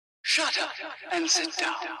Shut up and sit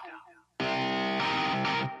down.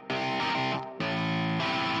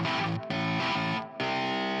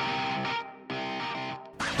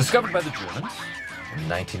 Discovered by the Germans in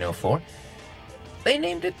 1904, they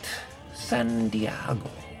named it San Diego.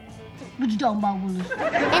 What you talking about, Willis?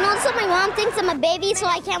 And also my mom thinks I'm a baby, so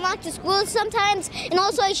I can't walk to school sometimes. And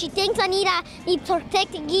also she thinks I need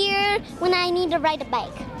protective gear when I need to ride a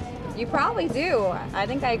bike. You probably do. I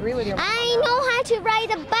think I agree with your mom. I know how to ride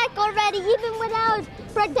a bike already, even without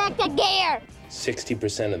protective gear.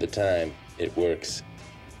 60% of the time, it works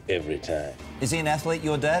every time. Is he an athlete,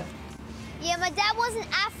 your dad? Yeah, my dad was an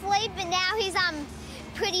athlete, but now he's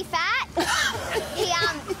pretty fat.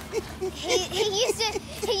 he used to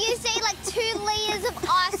eat like 2 liters of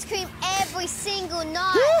ice cream every single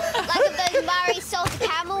night, like of those Murray salted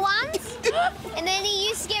caramel ones. And then he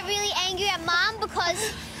used to get really angry at Mum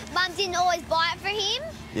because Mum didn't always buy it for him.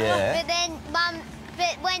 Yeah.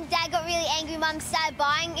 But when Dad got really angry, Mum started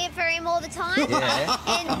buying it for him all the time. Yeah.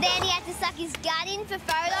 And then he had to suck his gut in for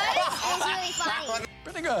photos. It was really funny.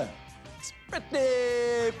 Pretty good. It's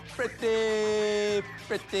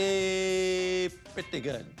pretty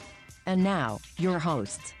good. And now, your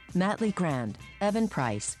hosts, Matt Lee Grand, Evan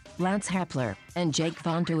Price, Lance Hepler, and Jake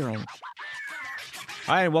Von Doering.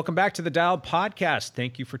 Hi, and welcome back to the Dial Podcast.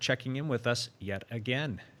 Thank you for checking in with us yet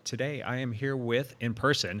again. Today, I am here with, in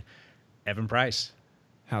person, Evan Price.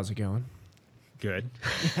 How's it going? Good.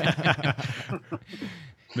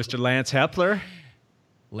 Mr. Lance Hepler.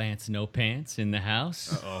 Lance No Pants in the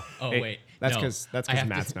house. Uh-oh. Oh, Hey, wait. That's no. because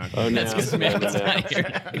Matt's not. Oh, That's no. because Matt's not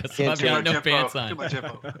here. So I've got no pants on. Too much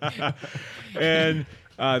info. And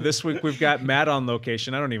this week, we've got Matt on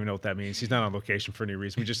location. I don't even know what that means. He's not on location for any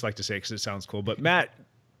reason. We just like to say it because it sounds cool. But Matt,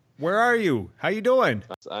 where are you? How you doing?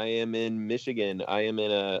 I am in Michigan. I am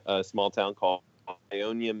in a small town called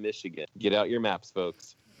Ionia, Michigan. Get out your maps,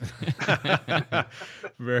 folks.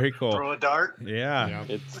 Very cool. Throw a dart. Yeah.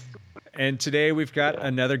 It's And today we've got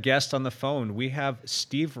another guest on the phone. We have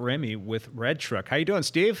Steve Remy with Red Truck. How you doing,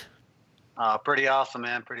 Steve? Pretty awesome,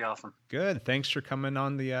 man. Pretty awesome. Good. Thanks for coming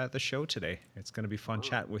on the show today. It's going to be fun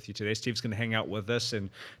chatting with you today. Steve's going to hang out with us and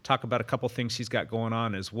talk about a couple things he's got going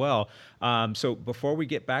on as well. So before we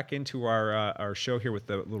get back into our show here with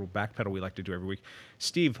the little back pedal we like to do every week,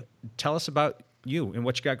 Steve, tell us about you and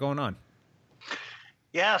what you got going on.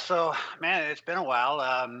 Yeah, so, man, it's been a while.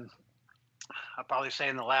 I'll probably say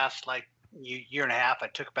in the last, year and a half, I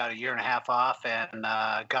took about a year and a half off and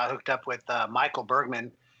got hooked up with Michael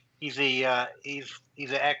Bergman. He's an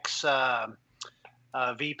ex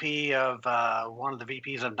VP of one of the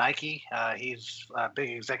VPs of Nike. He's a big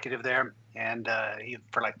executive there, and he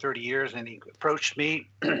for like 30 years. And he approached me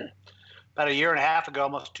about a year and a half ago,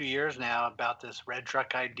 almost 2 years now, about this Red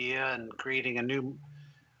Truck idea and creating a new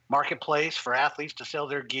marketplace for athletes to sell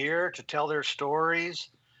their gear, to tell their stories.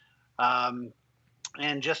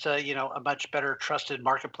 And just a much better trusted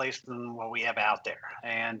marketplace than what we have out there.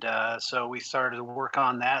 And so we started to work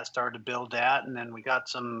on that, started to build that, and then we got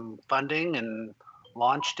some funding and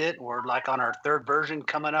launched it. We're like on our 3rd version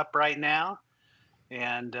coming up right now.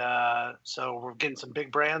 And so we're getting some big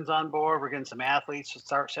brands on board. We're getting some athletes to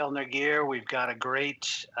start selling their gear. We've got a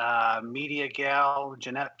great media gal,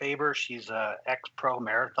 Jeanette Faber. She's a ex-pro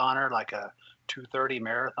marathoner, like a 2:30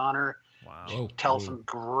 marathoner. Wow. She tells some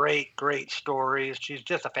great stories. She's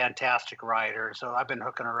just a fantastic writer. So I've been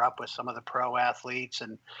hooking her up with some of the pro athletes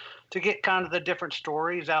and to get kind of the different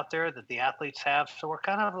stories out there that the athletes have. So we're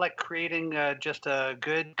kind of like creating just a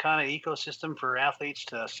good kind of ecosystem for athletes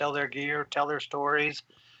to sell their gear, tell their stories,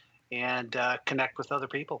 and connect with other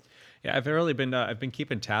people. Yeah, I've really been I've been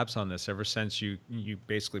keeping tabs on this ever since you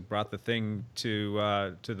basically brought the thing to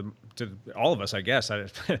all of us, I guess.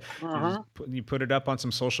 You put it up on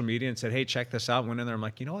some social media and said, "Hey, check this out." Went in there, I'm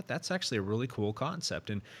like, you know what? That's actually a really cool concept.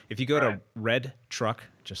 And if you go to Red Truck,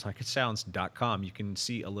 just like it sounds.com, you can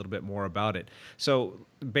see a little bit more about it. So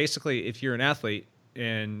basically, if you're an athlete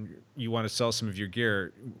and you want to sell some of your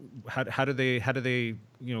gear, how do they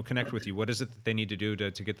connect with you? What is it that they need to do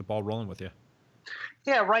to get the ball rolling with you?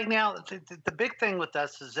 Yeah, right now, the big thing with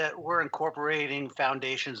us is that we're incorporating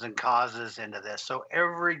foundations and causes into this. So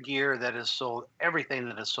every gear that is sold, everything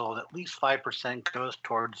that is sold, at least 5% goes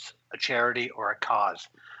towards a charity or a cause.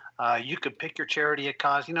 You could pick your charity a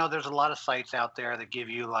cause. There's a lot of sites out there that give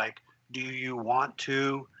you do you want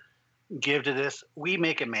to give to this? We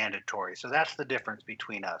make it mandatory. So that's the difference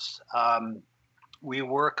between us. We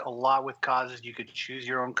work a lot with causes. You could choose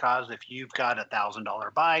your own cause. If you've got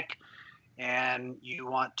 $1,000 bike, and you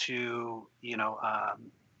want to, you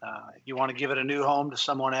want to give it a new home to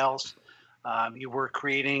someone else, We're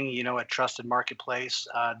creating, a trusted marketplace.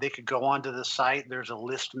 They could go onto the site. There's a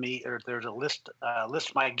list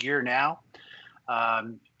my gear now.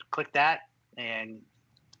 Click that and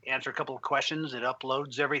answer a couple of questions. It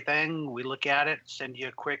uploads everything. We look at it, send you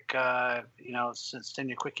a quick, send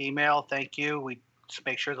you a quick email. Thank you. We just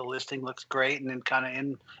make sure the listing looks great and then kind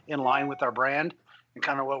of in line with our brand and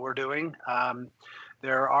kind of what we're doing.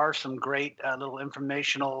 There are some great little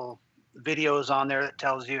informational videos on there that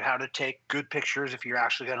tells you how to take good pictures if you're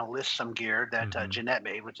actually going to list some gear that Jeanette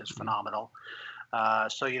made, which is phenomenal.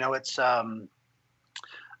 So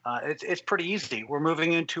it's pretty easy. We're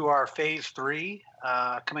moving into our phase 3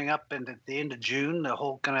 coming up at the end of June. The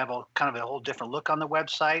whole going to have a whole different look on the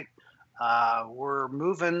website. We're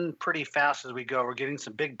moving pretty fast as we go. We're getting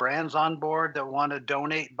some big brands on board that want to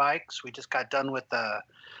donate bikes. We just got done with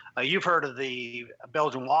you've heard of the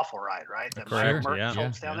Belgian waffle ride, right? The Correct.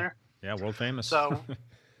 Mertens down there. Yeah, world famous. So,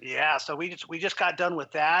 so we just got done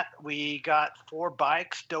with that. We got 4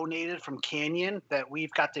 bikes donated from Canyon that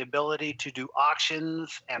we've got the ability to do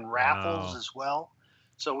auctions and raffles as well.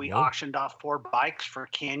 So we auctioned off 4 bikes for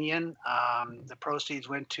Canyon. The proceeds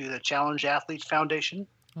went to the Challenge Athletes Foundation.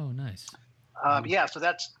 Oh, nice. So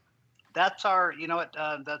that's our,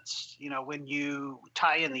 that's, when you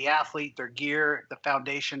tie in the athlete, their gear, the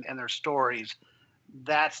foundation, and their stories,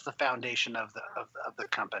 that's the foundation of the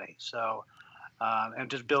company. So, and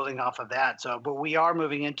just building off of that. So, but we are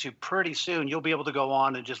moving into pretty soon. You'll be able to go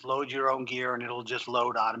on and just load your own gear, and it'll just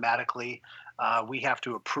load automatically. We have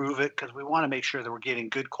to approve it because we want to make sure that we're getting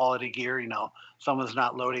good quality gear. Someone's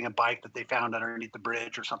not loading a bike that they found underneath the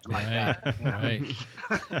bridge or something like that. Right.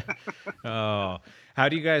 Oh, how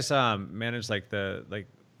do you guys manage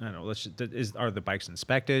I don't know. Are the bikes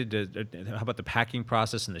inspected? How about the packing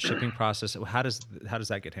process and the shipping process? How does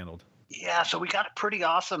that get handled? Yeah, so we got a pretty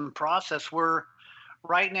awesome process.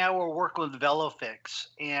 Right now we're working with VeloFix,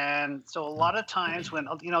 and so a lot of times when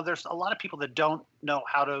there's a lot of people that don't know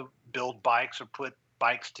how to build bikes or put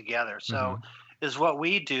bikes together. So is what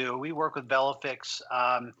we do. We work with VeloFix.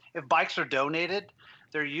 If bikes are donated,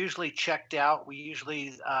 they're usually checked out. We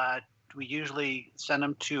usually send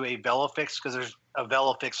them to a VeloFix because there's a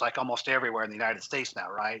VeloFix like almost everywhere in the United States now,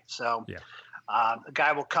 right? So the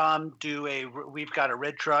guy will come we've got a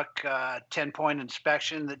red truck 10-point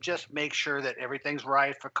inspection that just makes sure that everything's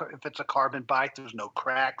right. If it's a carbon bike, there's no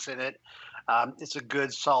cracks in it. It's a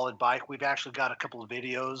good solid bike. We've actually got a couple of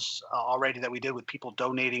videos already that we did with people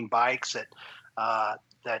donating bikes that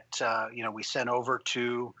we sent over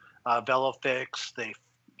to VeloFix. They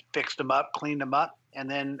fixed them up, cleaned them up, and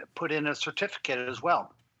then put in a certificate as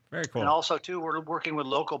well. Very cool. And also too, we're working with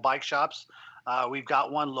local bike shops. We've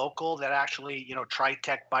got one local that actually,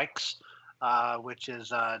 Tritech Bikes, which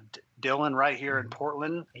is Dylan right here in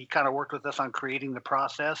Portland. He kind of worked with us on creating the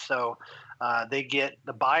process. So the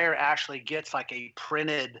buyer actually gets like a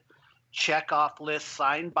printed checkoff list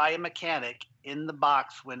signed by a mechanic in the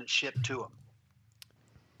box when it's shipped to them.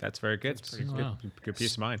 That's very good. That's pretty good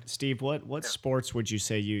peace of mind. Steve, what sports would you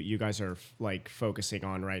say you guys are focusing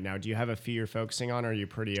on right now? Do you have a few you're focusing on, or are you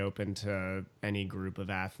pretty open to any group of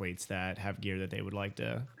athletes that have gear that they would like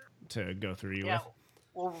to go through you with?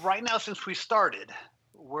 Well, right now, since we started,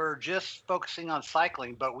 we're just focusing on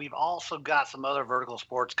cycling, but we've also got some other vertical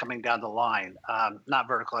sports coming down the line. Not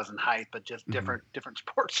vertical as in height, but just different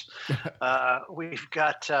sports. We've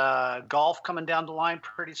got golf coming down the line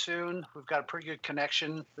pretty soon. We've got a pretty good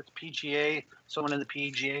connection with the PGA, someone in the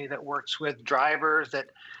PGA that works with drivers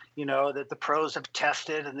that the pros have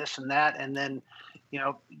tested and this and that. And then,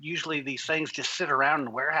 usually these things just sit around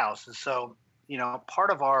in warehouses. So,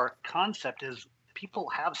 part of our concept is people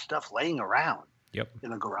have stuff laying around. Yep.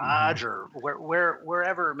 In the garage or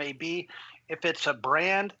wherever it may be. If it's a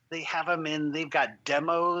brand, they have them they've got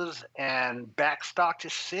demos and back stock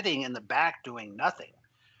just sitting in the back doing nothing,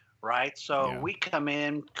 right? So we come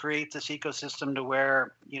in, create this ecosystem to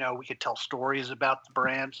where, we could tell stories about the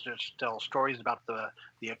brands, just tell stories about the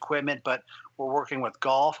equipment, but we're working with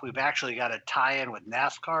golf. We've actually got a tie-in with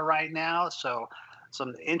NASCAR right now. So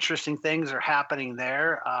some interesting things are happening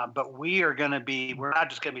there. But we're not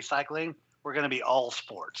just going to be cycling. We're going to be all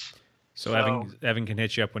sports. So Evan can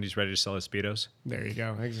hit you up when he's ready to sell his Speedos. There you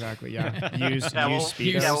go. Exactly. Yeah. Use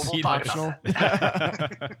Speedos. We'll optional.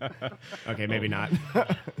 Okay, maybe not.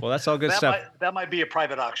 Well, that's all good stuff. That might be a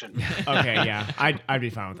private auction. Okay, yeah. I'd be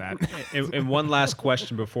fine with that. And one last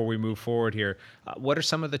question before we move forward here. What are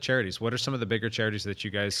some of the charities? What are some of the bigger charities that you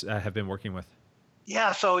guys have been working with?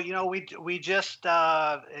 Yeah, so we just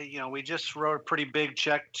wrote a pretty big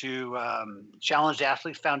check to Challenge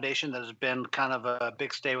Athletes Foundation that has been kind of a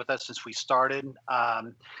big stay with us since we started.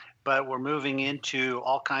 but we're moving into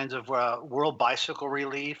all kinds of World Bicycle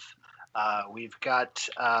Relief. We've got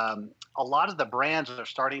a lot of the brands are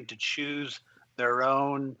starting to choose their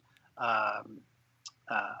own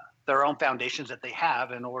foundations that they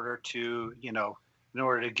have in order to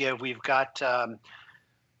give. We've got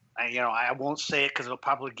I won't say it because it'll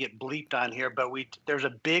probably get bleeped on here, but there's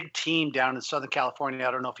a big team down in Southern California.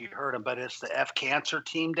 I don't know if you heard them, but it's the F Cancer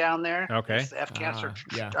team down there. Okay. It's the F Cancer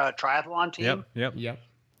triathlon team. Yep.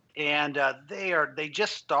 And they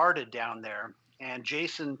just started down there. And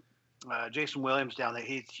Jason Williams down there,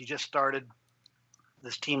 he just started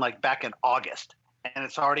this team like back in August, and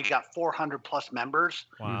it's already got 400 plus members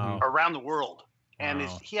around the world. And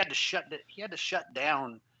he had to shut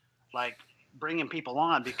down like bringing people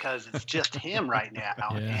on because it's just him right now.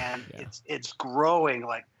 It's growing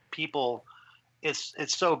like people. It's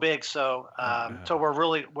so big. So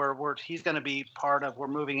he's going to be part of. We're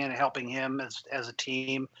moving in and helping him as a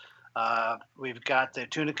team. We've got the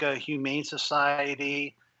Tunica Humane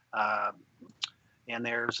Society, and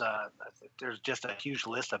there's just a huge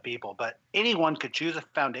list of people. But anyone could choose a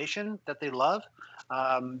foundation that they love,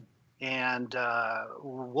 and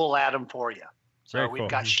we'll add them for you. So we've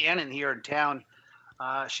got Shannon here in town.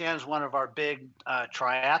 Shannon's one of our big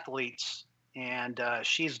triathletes, and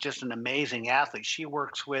she's just an amazing athlete. She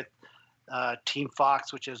works with Team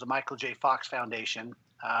Fox, which is the Michael J. Fox Foundation.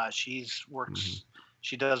 She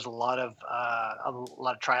does a lot of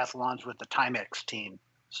triathlons with the Timex team.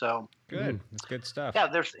 So good, that's good stuff. Yeah,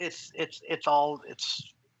 there's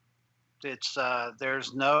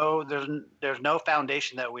no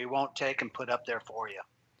foundation that we won't take and put up there for you.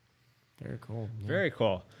 Very cool. Yeah. Very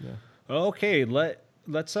cool. Yeah. Okay,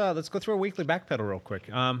 let's go through a weekly backpedal real quick.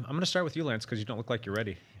 I'm going to start with you, Lance, because you don't look like you're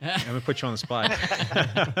ready. I'm going to put you on the spot.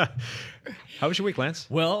 How was your week, Lance?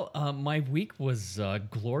 Well, my week was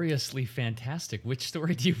gloriously fantastic. Which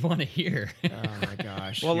story do you want to hear? Oh my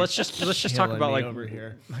gosh. Well, let's just talk about like over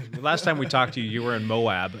here. Last time we talked to you, you were in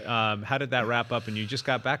Moab. How did that wrap up? And you just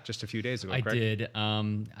got back just a few days ago, correct? I did.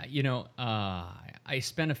 I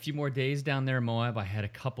spent a few more days down there in Moab. I had a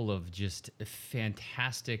couple of just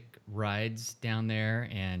fantastic rides down there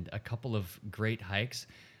and a couple of great hikes.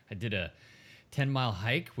 I did a 10-mile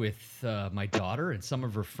hike with my daughter and some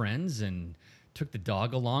of her friends, and took the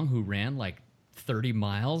dog along, who ran like 30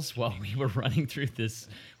 miles while we were walking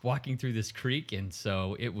through this creek. And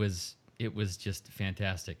so it was just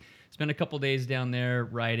fantastic. Spent a couple days down there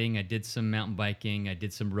riding. I did some mountain biking. I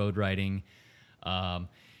did some road riding. I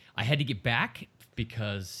had to get back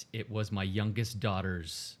because it was my youngest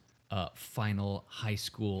daughter's final high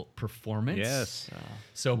school performance. Yes.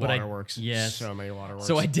 Waterworks. Yes. So many waterworks.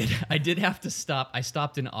 So I did have to stop. I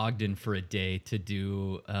stopped in Ogden for a day to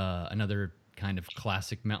do another kind of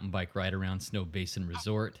classic mountain bike ride around Snow Basin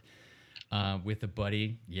Resort with a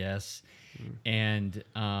buddy. Yes. And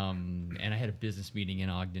I had a business meeting in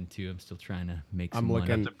Ogden too. I'm still trying to make some money.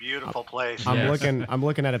 It's a beautiful place. I'm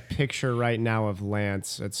looking at a picture right now of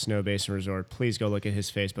Lance at Snow Basin Resort. Please go look at his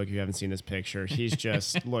Facebook if you haven't seen this picture. He's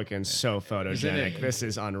just looking so photogenic. This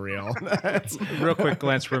is unreal. Real quick,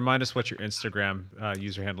 Lance, remind us what your Instagram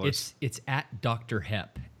user handle is. It's at Dr.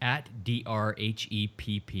 Hep, at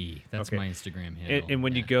DRHEPP. That's my Instagram handle. And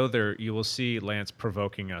when you go there, you will see Lance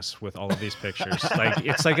provoking us with all of these pictures. Like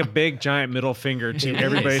it's like a big giant middle finger to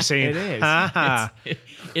everybody saying, "It is."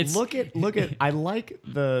 It's look at. I like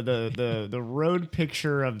the road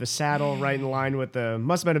picture of the saddle right in line with the.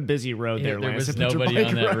 Must have been a busy road there, There Lance. was nobody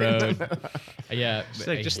on that road. Yeah, It's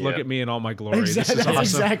like, just look at me in all my glory. Exactly, This is that's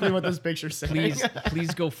awesome. exactly what this picture's saying.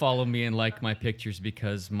 Please go follow me and like my pictures,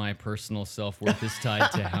 because my personal self-worth is tied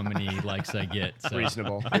to how many likes I get. So.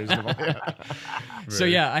 Reasonable. Yeah. So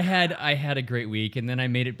yeah, I had a great week, and then I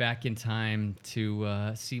made it back in time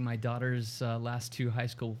to see my daughter's last two high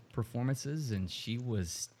school performances, and she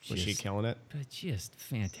was she killing it? But just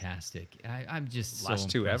fantastic. I'm just Last so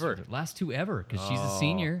two impressed ever? with her. Last two ever, because she's a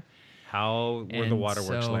senior. How were the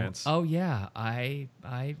waterworks, Lance? Oh yeah, I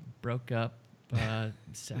broke up.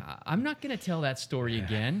 So I'm not going to tell that story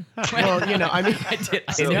again. Well, I mean,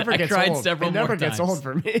 it never gets cried old. several It never more gets times. old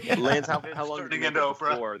for me. Lance, how long did Turning you into go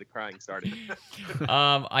Oprah. before the crying started?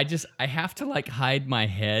 I have to like hide my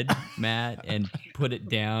head, Matt, and put it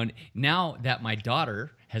down. Now that my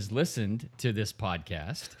daughter has listened to this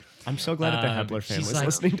podcast. I'm so glad that the Hepler She's family's like,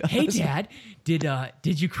 listening to hey, us. Dad,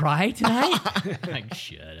 did you cry tonight? Like,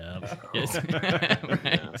 shut up. Yes.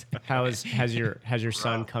 Right. Has your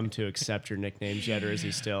son come to accept your nicknames yet, or is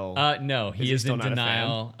he still? No, Is he he is still in not a fan?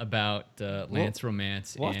 denial about Lance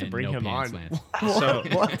Romance. We'll have to and bring No him Pants on. Lance.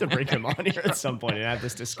 We'll have to bring him on here at some point and have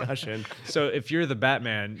this discussion. So if you're the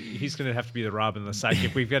Batman, he's going to have to be the Robin, the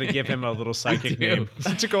psychic. We've got to give him a little psychic name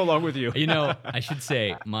to go along with you. You know, I should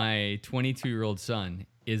say my 22-year-old son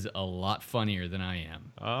is a lot funnier than I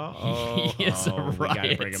am. He is a riot. We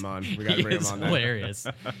gotta bring him on. We gotta He bring him is on then. hilarious.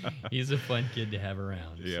 He's a fun kid to have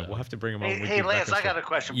around. Yeah, so. we'll have to bring him on. Hey, when we hey do Lance, I breakfast. got a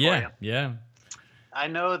question for Yeah, you. yeah. I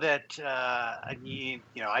know that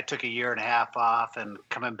I took a year and a half off and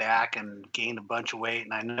coming back and gained a bunch of weight,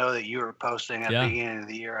 and I know that you were posting at Yeah. the beginning of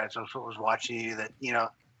the year as I was watching you that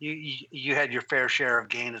you had your fair share of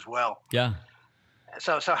gain as well. Yeah.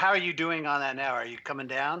 So how are you doing on that now? Are you coming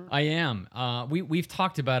down? I am. We've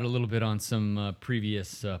talked about it a little bit on some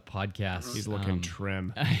previous podcasts. He's looking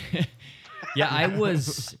trim. Yeah, I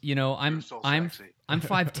was. I'm so I'm sexy. I'm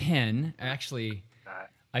 5'10". Actually,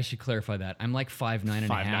 I should clarify that. I'm like 5'9" and a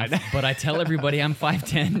 5'9". half. But I tell everybody I'm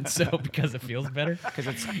 5'10", so because it feels better. Because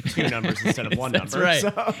it's two numbers instead of one That's number.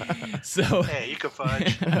 right. So Hey, you could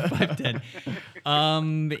fudge. 5'10".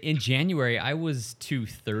 In January, I was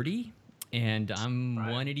 230, and I'm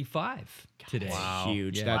 185 today. Wow.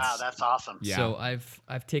 Huge. Yeah. Wow, that's awesome. Yeah. So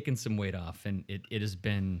I've taken some weight off, and it has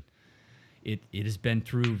been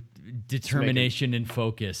through determination and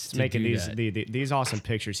focus to Making do these that. these awesome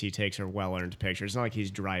pictures he takes are well earned pictures. It's not like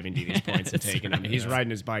he's driving to these points and That's taking them. right. He's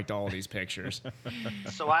riding his bike to all these pictures.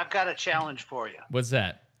 So I've got a challenge for you. What's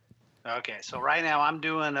that? Okay, so right now I'm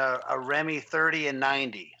doing a Remy 30 and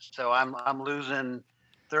 90. So I'm losing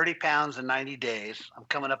 30 pounds in 90 days. I'm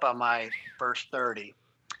coming up on my first 30,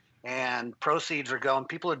 and proceeds are going.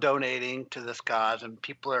 People are donating to this cause, and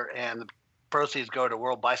the proceeds go to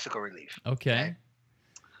World Bicycle Relief. Okay.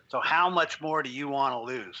 So how much more do you want to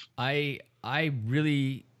lose? I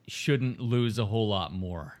really shouldn't lose a whole lot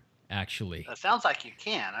more, actually. It sounds like you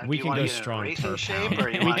can. We do you can wanna go get in a strong racing per shape, pound. or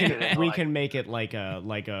you We want to get can into we like, can make it like a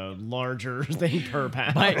larger thing per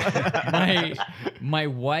pound. My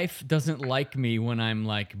wife doesn't like me when I'm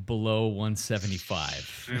like below 175.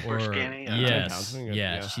 Super skinny? Yeah. 10 Yes. pounds. Yeah.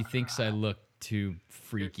 Yeah. She thinks I look too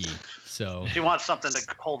freaky. So She wants something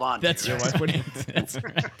to hold on that's to. Your right? wife would. That's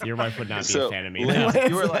right. Your wife would not be So, a fan of me. Lance,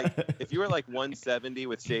 if you were like 170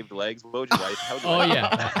 with shaved legs, what would your wife? How would your Oh wife-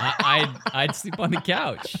 yeah, I'd sleep on the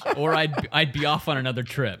couch, or I'd be off on another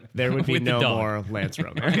trip. There would be with the no dog. more Lance Okay,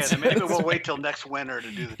 Romance. then maybe we'll wait till next winter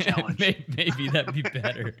to do the challenge. Maybe that'd be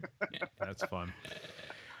better. That's fun.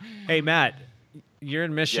 Hey, Matt, you're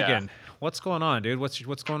in Michigan. What's going on, dude? What's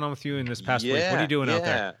going on with you in this past week? What are you doing out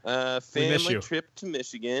there? We miss Family you. trip to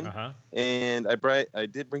Michigan, Uh-huh. and I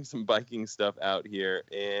did bring some biking stuff out here.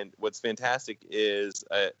 And what's fantastic is,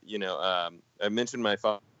 I mentioned my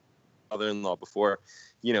father-in-law before.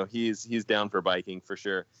 He's down for biking for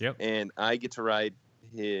sure. Yep. And I get to ride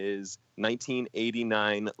his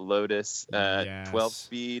 1989 Lotus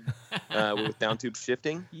 12-speed with down tube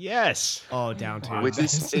shifting. Yes. Oh, down to Which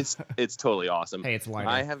is it's totally awesome. Hey, it's lighter.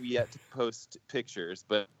 I have yet to post pictures,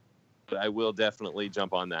 but I will definitely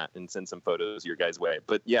jump on that and send some photos your guys' way.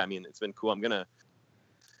 But yeah, I mean, it's been cool.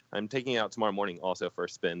 I'm taking it out tomorrow morning also for a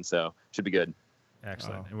spin, so should be good.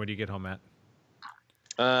 Excellent. And when do you get home, Matt?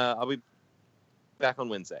 I'll be back on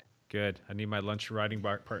Wednesday. Good. I need my lunch riding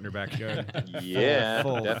partner back. Good. Yeah,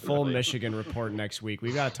 full definitely. Michigan report next week.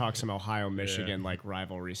 We've got to talk some Ohio Michigan like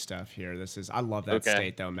rivalry stuff here. I love that Okay,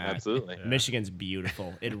 state though, Matt. absolutely. Yeah. Michigan's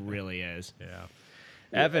beautiful. It really is. Yeah.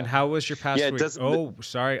 Evan, how was your past Yeah, it week? doesn't- Oh,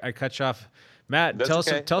 sorry, I cut you off. Matt, That's tell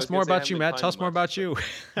okay. us tell I us was more gonna say I about you, haven't Matt. been Tell us more finding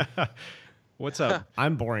about you. What's up?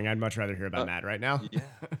 I'm boring. I'd much rather hear about Matt right now. Yeah.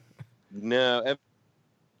 No,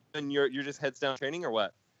 Evan, you're just heads down training or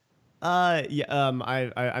what?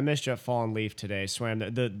 I missed you at Fallen Leaf today. Swam.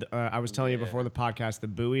 I was telling you before the podcast, the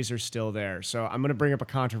buoys are still there. So I'm going to bring up a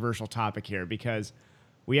controversial topic here because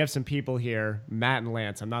we have some people here, Matt and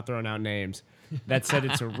Lance, I'm not throwing out names, that said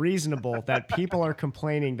it's reasonable that people are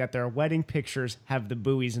complaining that their wedding pictures have the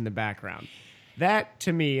buoys in the background. That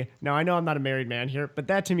to me, now I know I'm not a married man here, but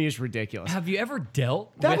that to me is ridiculous. Have you ever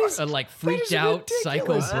dealt That with is- a like that freaked is out psycho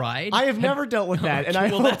ridiculous. bride? I have never dealt with that, and I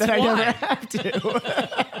Well, hope that's that I never why. have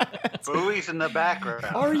to. Buoys in the background.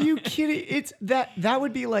 Are you kidding? It's that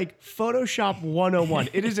would be like Photoshop 101.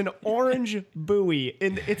 It is an orange buoy,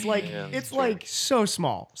 and it's like so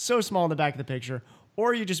small in the back of the picture.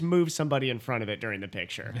 Or you just move somebody in front of it during the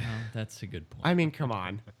picture. Well, that's a good point. I mean, come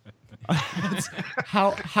on.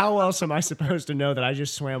 How else am I supposed to know that I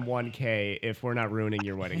just swam 1K if we're not ruining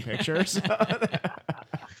your wedding pictures?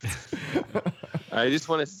 I just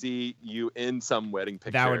want to see you in some wedding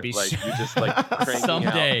picture. That would be like so- you just like cranking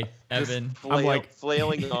Someday, out, just Evan. I'm like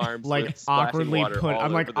flailing arms, like with splashing awkwardly water put. all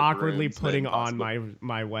I'm like over the awkwardly groomsmen putting on possible.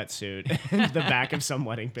 my wetsuit in the back of some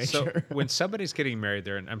wedding So picture. when somebody's getting married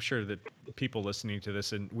there, and I'm sure that people listening to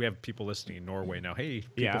this, and we have people listening in Norway now. Hey,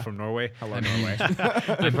 people Yeah. from Norway. Hello, Norway.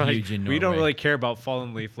 I'm Like, huge in we don't Norway. really care about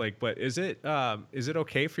Fallen Leaf Lake, but is it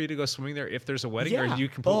okay for you to go swimming there if there's a wedding, or are you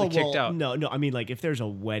completely kicked out? No. I mean, like if there's a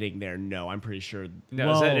wedding there, no. I'm pretty sure.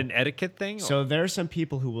 Now, is that Well, an etiquette thing? So there's some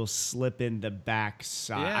people who will slip in the back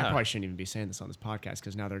side. I Yeah. probably shouldn't even be saying this on this podcast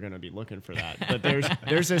because now they're going to be looking for that. But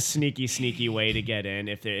there's a sneaky way to get in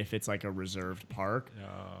if it's like a reserved park.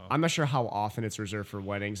 I'm not sure how often it's reserved for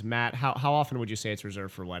weddings. Matt, how often would you say it's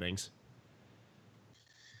reserved for weddings?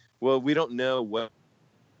 Well, we don't know what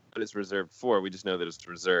it's reserved for. We just know that it's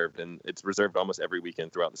reserved, and it's reserved almost every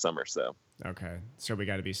weekend throughout the summer. So Okay, so we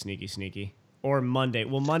got to be sneaky. Or Monday.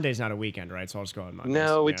 Well, Monday's not a weekend, right? So I'll just go on Monday.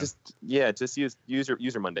 no, yeah. just use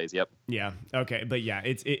your Mondays. Yep. Yeah. Okay. But yeah,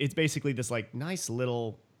 it's basically this like nice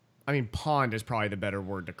little. I mean, pond is probably the better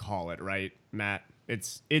word to call it, right, Matt?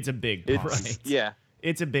 It's a big pond. Yeah.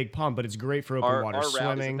 It's a big pond, but it's great for open Our water route is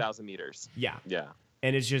swimming. 1,000 meters. Yeah. Yeah.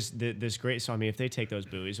 And it's just this great. So I mean, if they take those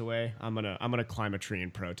buoys away, I'm gonna climb a tree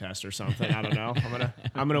and protest or something. I don't know.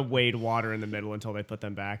 I'm gonna wade water in the middle until they put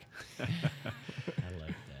them back. I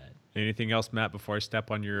like that. Anything else, Matt? Before I step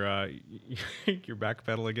on your your back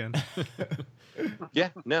pedal again. Yeah.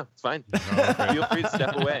 No, it's fine. Feel free to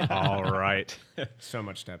step away. All right. So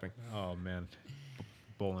much stepping. Oh man,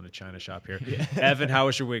 bull in a china shop here. Evan, how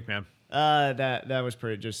was your week, man? That was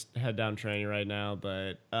pretty. Just head down training right now,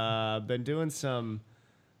 but been doing some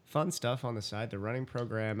fun stuff on the side. The running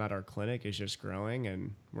program at our clinic is just growing,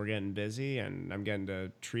 and we're getting busy. And I'm getting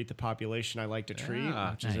to treat the population I like to treat,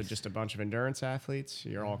 Yeah, which is nice. just a bunch of endurance athletes.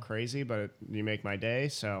 You're all crazy, but you make my day.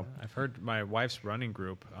 So I've heard my wife's running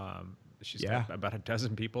group. She's Yeah. got about a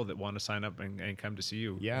dozen people that want to sign up and come to see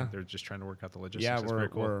you. Yeah. They're just trying to work out the logistics. yeah, That's very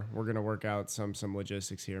cool. we're gonna work out some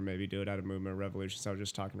logistics here. Maybe do it out of Movement Revolution. So I was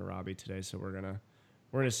just talking to Robbie today. So we're gonna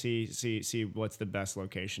see what's the best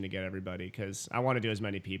location to get everybody, because I want to do as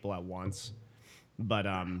many people at once. But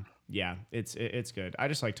yeah, it's good. I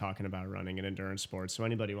just like talking about running and endurance sports. So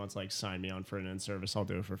anybody wants to like sign me on for an in-service, I'll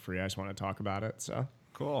do it for free. I just want to talk about it. So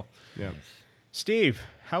Cool. yeah. Steve,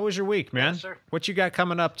 how was your week, man? Yes, sir. What you got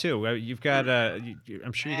coming up too? You've got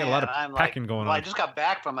I'm sure you got a lot of Man, I'm packing going well, on. I just got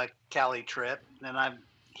back from a Cali trip, and I'm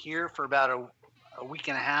here for about a week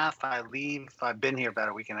and a half. I've been here about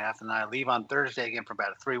a week and a half, and I leave on Thursday again for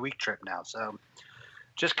about a 3-week trip now. So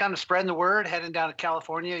just kind of spreading the word, heading down to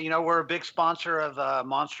California. You know, we're a big sponsor of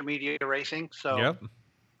Monster Media Racing. So Yep.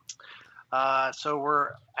 so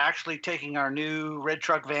we're actually taking our new red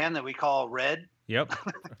truck van that we call Red. Yep.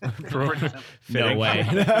 Pretty simple. No Fitting. way.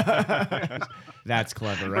 That's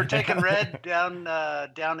clever, right? We're taking Red down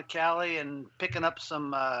to Cali and picking up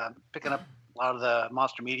a lot of the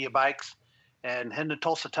Monster Media bikes and heading to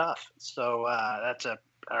Tulsa Tough. So I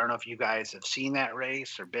don't know if you guys have seen that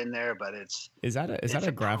race or been there, but Is that it's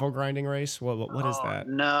a gravel grinding race? What is that?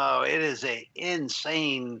 No, it is a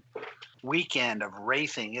insane weekend of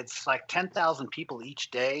racing. It's like 10,000 people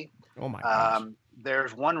each day. Oh my gosh.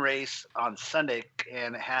 There's one race on Sunday,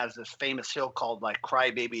 and it has this famous hill called like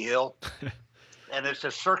Crybaby Hill, and it's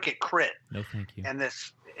a circuit crit. No, thank you. And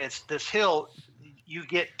this hill, you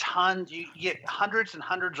get hundreds and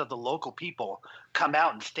hundreds of the local people come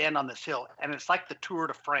out and stand on this hill, and it's like the Tour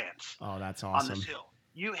de France Oh, that's on awesome. this hill.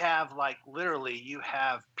 You have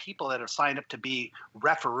people that have signed up to be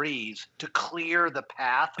referees to clear the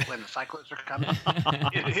path when the cyclists are coming.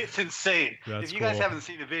 It's insane. That's if you guys cool. haven't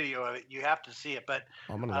seen the video of it, you have to see it. But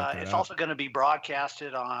I'm gonna look that it's up. also going to be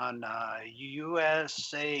broadcasted on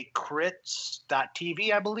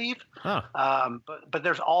USACrits.tv, I believe. Huh. But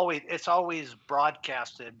it's always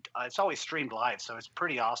broadcasted. It's always streamed live, so it's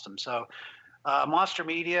pretty awesome. So Monster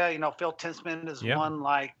Media, Phil Tinsman has Yep.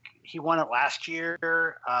 he won it last year.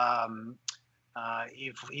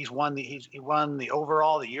 He won the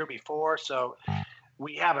overall the year before. So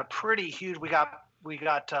we have a pretty huge. We got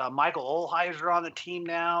Michael Olheiser on the team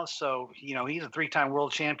now. So he's a 3-time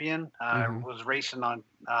world champion. Was racing on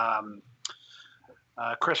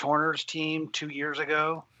Chris Horner's team 2 years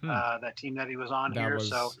ago. That team that he was on here.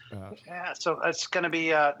 So it's going to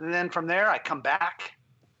be. And then from there, I come back,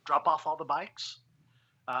 drop off all the bikes,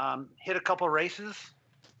 hit a couple races,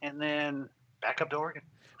 and then back up to Oregon.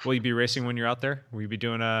 Will you be racing when you're out there? Will you be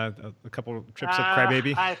doing a couple trips of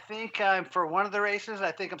Crybaby? I think for one of the races,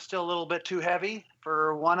 I think I'm still a little bit too heavy.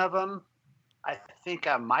 For one of them, I think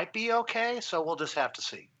I might be okay. So we'll just have to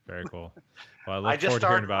see. Very cool. Well, I look forward to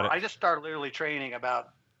hearing about it. I just started literally training about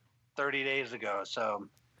 30 days ago. So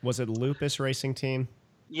was it Lupus Racing Team?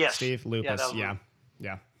 Yes. Steve Lupus. Yeah.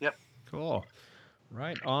 Yep. Cool.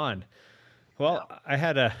 Right on. Well, I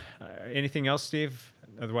had anything else, Steve?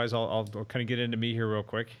 Otherwise, I'll kind of get into me here real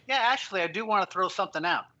quick. Yeah, actually, I do want to throw something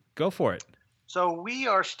out. Go for it. So we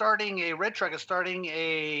are Red Truck is starting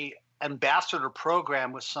a ambassador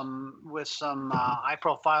program with some high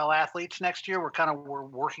profile athletes next year. We're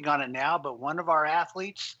working on it now, but one of our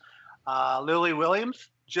athletes, Lily Williams,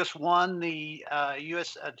 just won the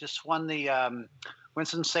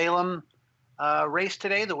Winston-Salem race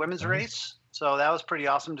today, the women's race. So that was pretty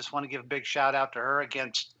awesome. Just want to give a big shout out to her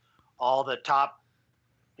against all the top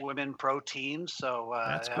women pro teams. So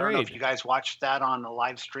That's I don't know if great. you guys watched that on the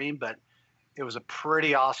live stream, but it was a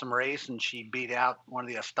pretty awesome race, and she beat out one of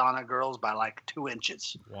the Astana girls by like 2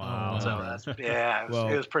 inches. Wow. So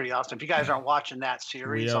it was pretty awesome. If you guys aren't watching that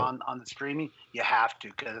series on the streaming, you have to,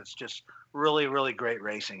 because it's just really, really great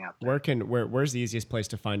racing out there. Where's the easiest place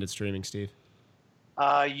to find it streaming, Steve?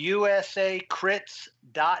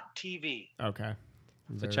 USAcrits.tv. Okay.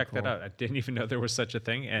 So check that out. I didn't even know there was such a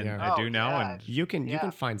thing, and I do now. Yeah. And you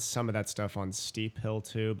can find some of that stuff on Steep Hill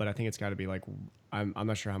too, but I think it's got to be like I'm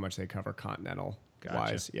not sure how much they cover Continental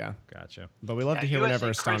wise. Yeah. Gotcha. But we love to hear whenever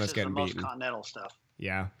USA Crits Astana's is getting the most beaten. Continental stuff.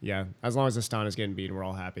 Yeah. As long as Astana's getting beaten, we're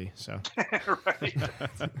all happy. So Right.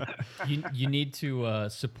 You need to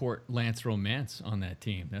support Lance Romance on that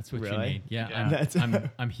team. That's what you Really? need. Yeah, Yeah.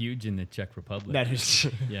 I'm huge in the Czech Republic. that is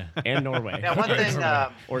Yeah. and Norway. Yeah, one thing,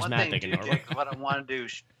 Or is one Matt thing big in too, Norway? Jake, what I want to do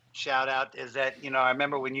shout out is that, I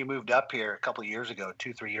remember when you moved up here a couple of years ago,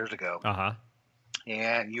 2-3 years ago,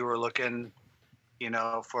 and you were looking,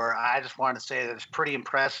 I just wanted to say that it's pretty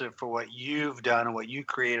impressive for what you've done and what you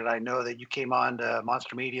created. I know that you came on to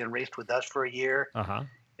Monster Media and raced with us for a year, and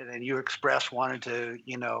then you expressed wanted to,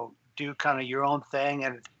 do kind of your own thing.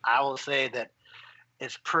 And I will say that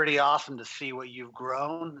it's pretty awesome to see what you've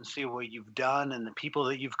grown and see what you've done and the people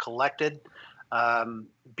that you've collected.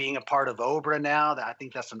 Being a part of Obra now, I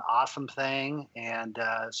think that's an awesome thing. And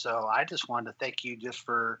so I just wanted to thank you just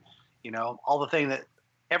for,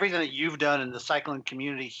 everything that you've done in the cycling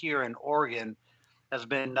community here in Oregon has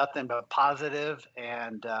been nothing but positive,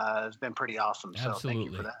 and it's been pretty awesome. So thank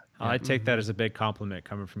you for that. I take that as a big compliment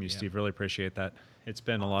coming from you, Steve. Really appreciate that. It's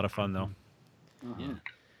been a lot of fun, though. Yeah.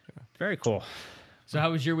 Very cool. So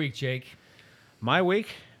how was your week, Jake? My week?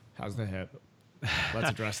 How's the hip? Let's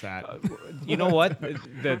address that. You know what?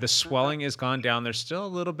 The swelling has gone down. There's still a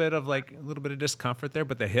little bit of discomfort there,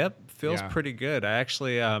 but the hip feels pretty good. I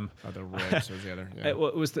actually the ribs was the other. Yeah.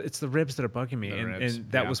 It's the ribs that are bugging me, ribs,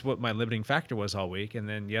 and that was what my limiting factor was all week. And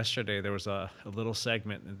then yesterday there was a little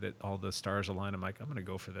segment that all the stars aligned. I'm like, I'm gonna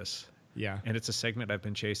go for this. Yeah. And it's a segment I've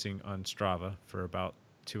been chasing on Strava for about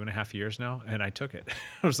 2.5 years now, and I took it.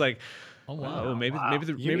 I was like, oh wow, well, maybe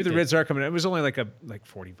the ribs are coming. It was only like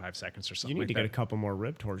 45 seconds or something. You need like to get that. a couple more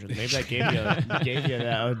rib torsions. Maybe that gave you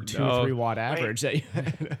that 2-3 watt average.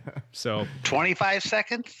 So 25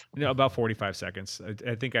 seconds? No, about 45 seconds.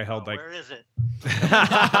 I think I held Where is it?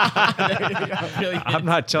 I'm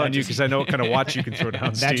not telling you because I know what kind of watch you can throw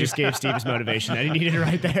down. That Steve. just gave Steve his motivation that he needed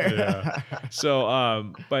right there. Yeah.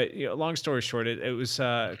 So, but long story short, it was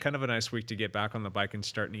kind of a nice week to get back on the bike and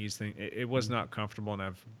start an ease thing. It was not comfortable, and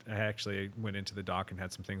I actually went into the dock and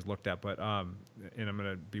had some things looked at, but and I'm going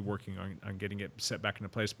to be working on getting it set back into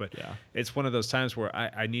place. But it's one of those times where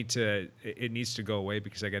it needs to go away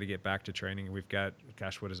because I got to get back to training. We've got,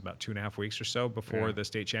 what is about 2.5 weeks or so before the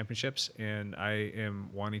state championships, and I am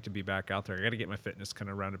wanting to be back out there. I got to get my fitness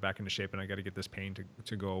kind of rounded back into shape, and I got to get this pain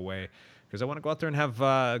to go away because I want to go out there and have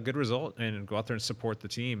a good result and go out there and support the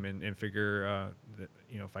team and figure that,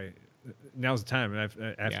 if now's the time, and I have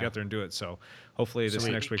to get out there and do it. So hopefully this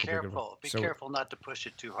next week will be good. Be careful not to push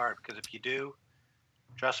it too hard, because if you do,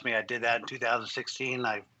 trust me, I did that in 2016.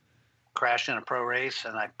 I crashed in a pro race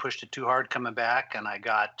and I pushed it too hard coming back, and I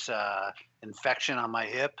got infection on my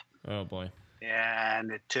hip. Oh boy.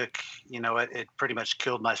 And it took, it pretty much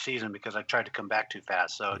killed my season because I tried to come back too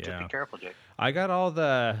fast. So just be careful, Jake. I got all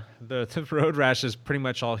the road rashes pretty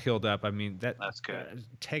much all healed up. I mean, that's good.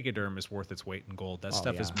 Tegaderm is worth its weight in gold. That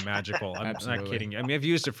stuff is magical. I'm not kidding. I mean, I've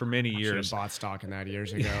used it for many years. Should have bought stock in that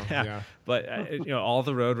years ago. Yeah. But all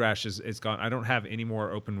the road rashes, it's gone. I don't have any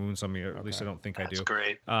more open wounds on me. Or at least I don't think I do. That's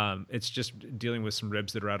great. It's just dealing with some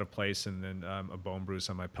ribs that are out of place, and then a bone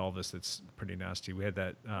bruise on my pelvis that's pretty nasty. We had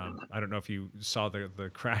that. I don't know if you saw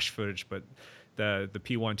the crash footage, but the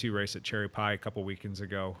P12 race at Cherry Pie a couple weekends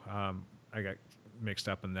ago. I got mixed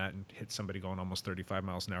up in that and hit somebody going almost 35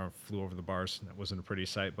 miles an hour, flew over the bars. And that wasn't a pretty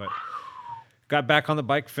sight, but got back on the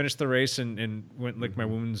bike, finished the race, and went and licked my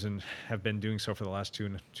wounds, and have been doing so for the last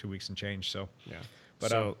 2 weeks and change. So yeah.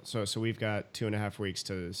 But So we've got 2.5 weeks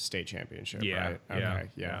to state championship. yeah, right? Okay,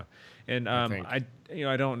 yeah. And think.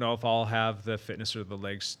 I don't know if I'll have the fitness or the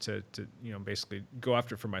legs to basically go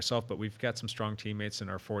after it for myself. But we've got some strong teammates, and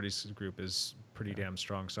our 40s group is pretty damn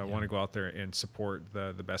strong. So I want to go out there and support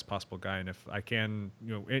the best possible guy. And if I can,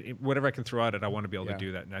 whatever I can throw at it, I want to be able to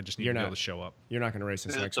do that. And I just need to be able to show up. You're not going to race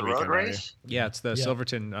this next It's a weekend, road are you? race? Yeah, it's the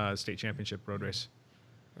Silverton State Championship road race.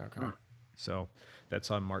 Okay. So that's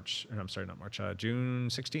on June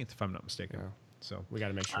 16th, if I'm not mistaken. Yeah. So we got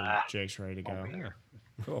to make sure Jake's ready to go. Yeah.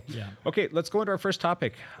 Cool. Yeah. Okay, let's go into our first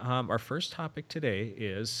topic. Our first topic today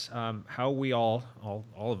is how we all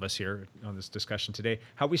of us here on this discussion today,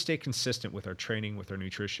 how we stay consistent with our training, with our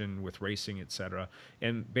nutrition, with racing, etc.,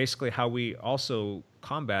 and basically how we also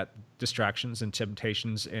combat distractions and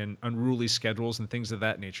temptations and unruly schedules and things of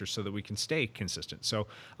that nature, so that we can stay consistent. So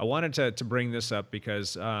I wanted to bring this up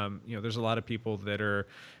because there's a lot of people that are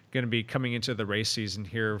going to be coming into the race season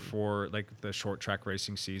here for like the short track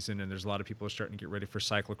racing season, and there's a lot of people who are starting to get ready for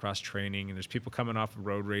cyclocross training, and there's people coming off of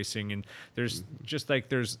road racing, and there's just like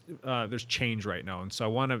there's change right now, and so I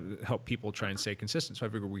want to help people try and stay consistent. So I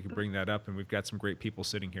figured we could bring that up, and we've got some great people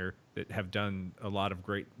sitting here that have done a lot of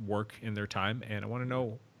great work in their time, and I want to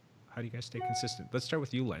know, how do you guys stay consistent? Let's start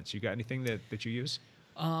with you, Lance. You got anything that you use?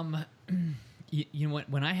 You know what?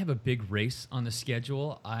 When I have a big race on the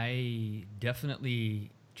schedule, I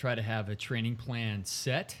definitely try to have a training plan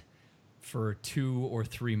set for 2 or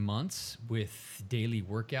 3 months with daily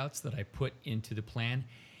workouts that I put into the plan.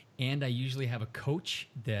 And I usually have a coach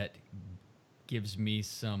that gives me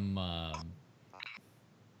some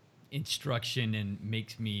instruction and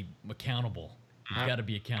makes me accountable. You've got to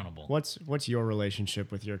be accountable. What's your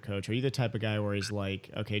relationship with your coach? Are you the type of guy where he's like,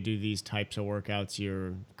 okay, do these types of workouts,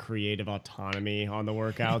 your creative autonomy on the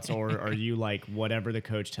workouts, or are you like, whatever the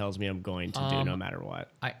coach tells me I'm going to do no matter what?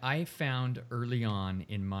 I found early on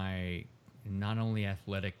in my not only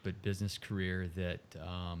athletic but business career that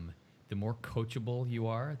the more coachable you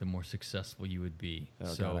are, the more successful you would be.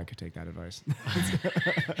 Oh, God, I could take that advice.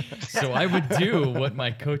 So I would do what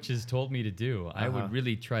my coaches told me to do. I would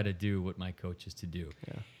really try to do what my coaches to do.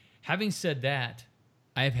 Yeah. Having said that,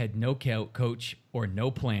 I've had no coach or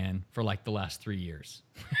no plan for like the last 3 years.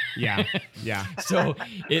 Yeah. So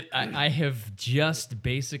I have just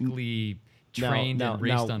basically trained and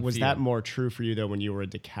raced on was field. that more true for you though when you were a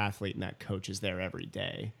decathlete and that coach is there every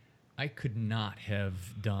day? I could not have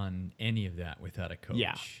done any of that without a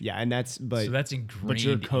coach. Yeah, and that's so that's ingrained. But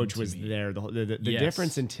your coach into was me. there. The Yes.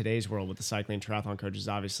 difference in today's world with the cycling triathlon coaches,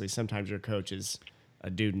 obviously, sometimes your coach is a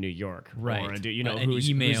dude in New York, Right. Or a dude, An who's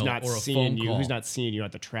email not or a seeing phone you, call. who's not seeing you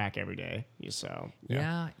at the track every day. So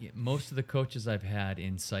Yeah, most of the coaches I've had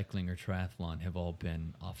in cycling or triathlon have all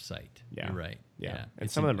been off-site. Yeah. You're right. Yeah, and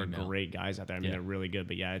it's some of an them are email. great guys out there. I mean, Yeah. they're really good,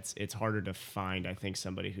 but yeah, it's harder to find. I think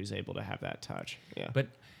somebody who's able to have that touch. Yeah, But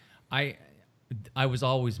I was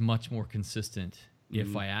always much more consistent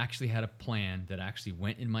if I actually had a plan that actually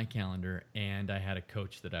went in my calendar and I had a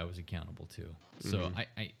coach that I was accountable to. So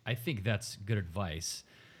I think that's good advice,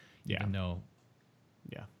 even though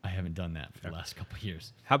I haven't done that for the last couple of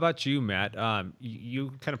years. How about you, Matt?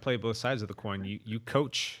 You kind of play both sides of the coin. You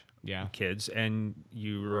coach kids, and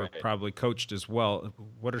you were probably coached as well.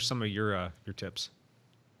 What are some of your tips?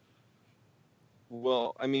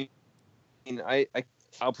 Well, I mean,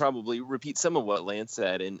 I'll probably repeat some of what Lance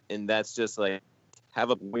said, and that's just like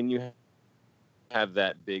when you have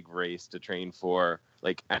that big race to train for,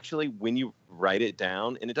 like actually when you write it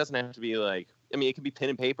down, and it doesn't have to be like, I mean, it could be pen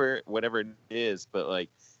and paper, whatever it is, but like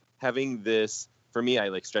having this, for me, I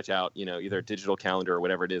like stretch out, either a digital calendar or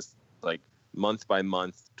whatever it is, like month by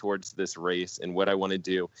month towards this race and what I want to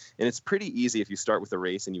do. And it's pretty easy if you start with a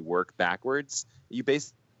race and you work backwards. You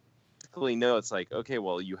basically know it's like, okay,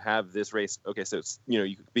 well, you have this race. Okay, so it's,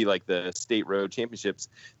 you could be like the state road championships.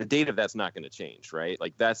 The date of that's not going to change, right?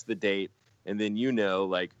 Like that's the date. And then,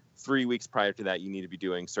 like 3 weeks prior to that, you need to be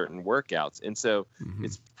doing certain workouts. And so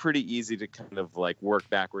it's pretty easy to kind of like work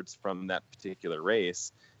backwards from that particular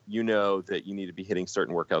race. You know that you need to be hitting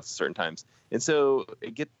certain workouts at certain times. And so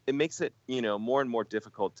it makes it, more and more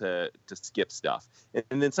difficult to skip stuff.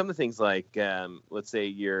 And then some of the things like, let's say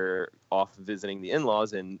you're off visiting the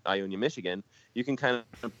in-laws in Ionia, Michigan, you can kind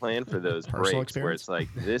of plan for those breaks where it's like,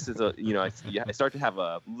 this is I start to have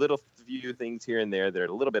a little few things here and there that are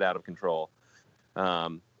a little bit out of control.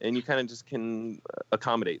 And you kind of just can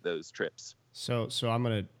accommodate those trips. So I'm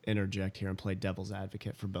gonna interject here and play devil's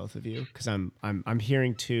advocate for both of you because I'm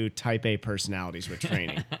hearing two type A personalities with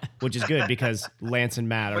training, which is good because Lance and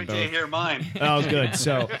Matt are Wait till both. you hear mine. Oh, good.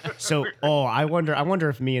 So I wonder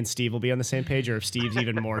if me and Steve will be on the same page or if Steve's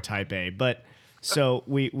even more type A. But so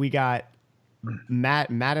we got Matt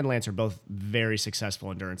and Lance are both very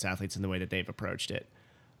successful endurance athletes in the way that they've approached it.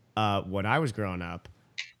 When I was growing up,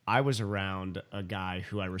 I was around a guy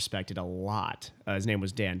who I respected a lot. His name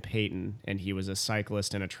was Dan Payton, and he was a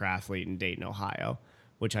cyclist and a triathlete in Dayton, Ohio,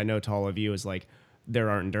 which I know to all of you is like, there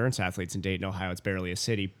aren't endurance athletes in Dayton, Ohio. It's barely a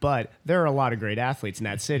city, but there are a lot of great athletes in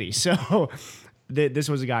that city. So this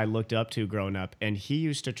was a guy I looked up to growing up, and he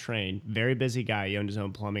used to train, very busy guy. He owned his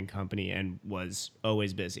own plumbing company and was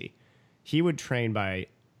always busy. He would train by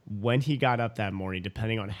when he got up that morning,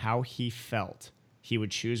 depending on how he felt, he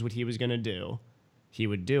would choose what he was going to do. He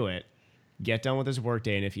would do it, get done with his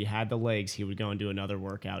workday, and if he had the legs, he would go and do another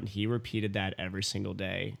workout. And he repeated that every single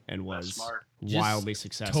day and was wildly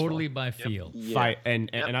successful. Totally by feel. Yep. And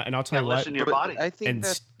I'll tell you what. Listen to your body. I think and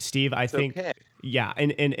that's Steve, I think, okay. yeah,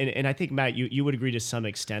 and I think Matt, you would agree to some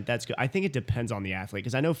extent. That's good. I think it depends on the athlete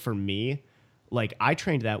because I know for me, like I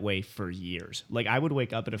trained that way for years. Like I would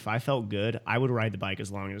wake up and if I felt good, I would ride the bike as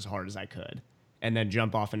long and as hard as I could, and then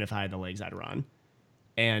jump off. And if I had the legs, I'd run.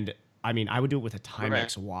 And I mean, I would do it with a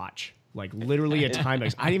Timex watch, like literally a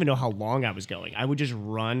Timex. I didn't even know how long I was going. I would just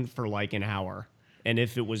run for like an hour. And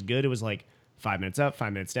if it was good, it was like 5 minutes up,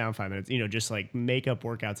 5 minutes down, 5 minutes, just like make up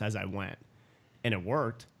workouts as I went. And it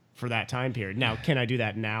worked for that time period. Now, can I do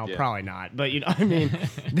that now? Yeah. Probably not. But, I mean,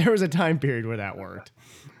 there was a time period where that worked.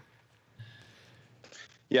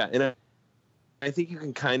 Yeah. And I think you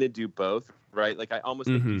can kind of do both, right? Like I almost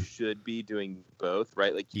think you should be doing both,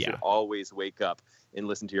 right? Like you should always wake up and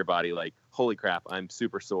listen to your body like, holy crap, I'm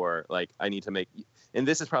super sore. Like I need to make, and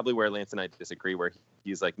this is probably where Lance and I disagree, where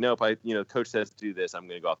he's like, nope, coach says do this. I'm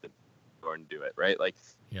going to go off the door and do it. Right. Like,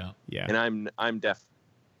 yeah. And I'm deaf.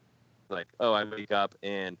 Like, oh, I wake up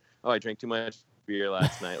and, I drank too much beer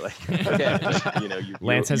last night. Like, okay.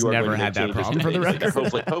 Lance has never had that problem for the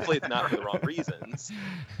record. Like, hopefully it's not for the wrong reasons,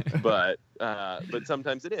 but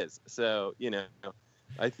sometimes it is. So,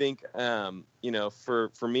 I think,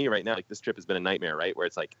 for me right now, like this trip has been a nightmare, right? Where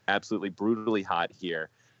it's like absolutely brutally hot here.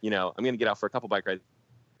 I'm going to get out for a couple bike rides.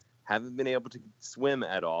 Haven't been able to swim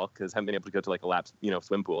at all because haven't been able to go to like a lap,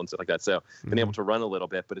 swim pool and stuff like that. So been able to run a little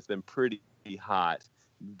bit, but it's been pretty hot,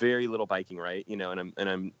 very little biking, right? And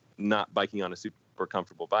I'm not biking on a super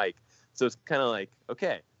comfortable bike. So it's kind of like,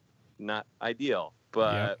 okay, not ideal,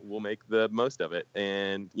 but we'll make the most of it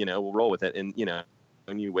and, we'll roll with it. And,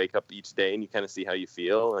 when you wake up each day and you kind of see how you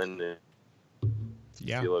feel and if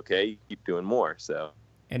you feel okay, you keep doing more. So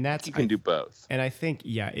and that's, you can do both. And I think,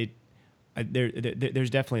 there's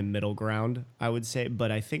definitely a middle ground, I would say,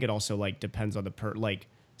 but I think it also like depends on like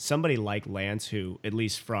somebody like Lance, who at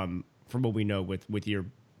least from what we know with your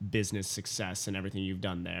business success and everything you've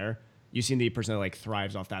done there, you seem to be a person that like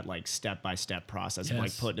thrives off that like step-by-step process of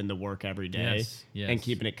like putting in the work every day and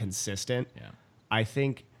keeping it consistent. Yeah. I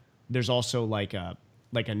think there's also like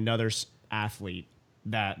another athlete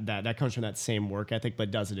that comes from that same work ethic,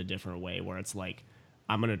 but does it a different way where it's like,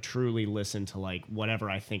 I'm going to truly listen to like whatever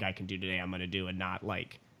I think I can do today, I'm going to do, and not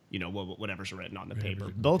like, whatever's written on the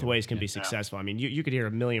paper. Both ways can be successful. I mean, you could hear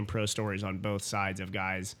a million pro stories on both sides of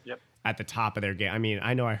guys at the top of their game. I mean,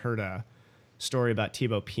 I know I heard a story about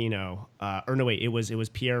Thibaut Pinot, it was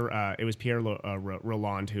Pierre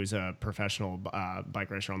Roland, who's a professional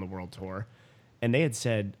bike racer on the world tour. And they had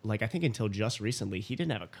said, like, I think until just recently, he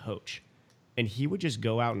didn't have a coach. And he would just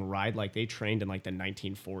go out and ride like they trained in like the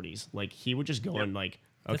 1940s. Like he would just go and like,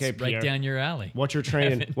 okay, that's right Pierre, down your alley. What's your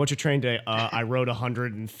training? What's your training today? I rode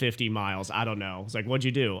 150 miles. I don't know. It's like, what'd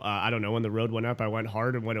you do? I don't know. When the road went up, I went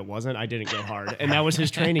hard, and when it wasn't, I didn't go hard. And that was his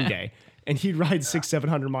training day. And he'd ride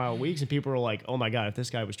 600-700 mile weeks, and people were like, "Oh my god, if this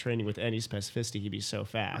guy was training with any specificity, he'd be so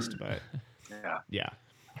fast." But yeah.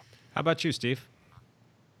 How about you, Steve?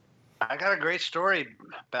 I got a great story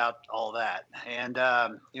about all that. And,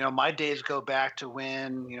 my days go back to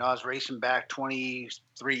when, I was racing back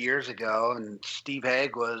 23 years ago, and Steve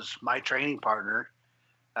Haig was my training partner.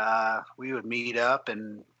 We would meet up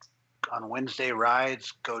and on Wednesday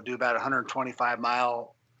rides, go do about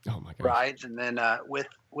 125-mile rides. And then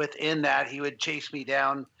within that, he would chase me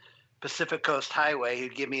down Pacific Coast Highway.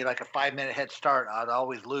 He'd give me like a 5-minute head start. I'd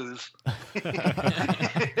always lose. That's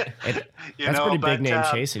pretty big name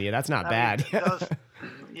chasing you. That's not bad.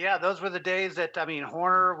 Those were the days that,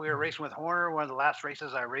 Horner, we were racing with Horner. One of the last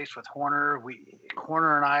races I raced with Horner,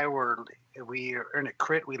 Horner and I were in a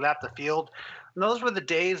crit. We lapped the field. And those were the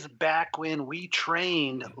days back when we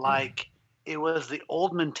trained like it was the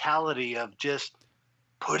old mentality of just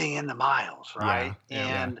putting in the miles, right?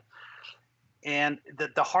 And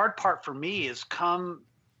the hard part for me is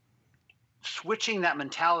switching that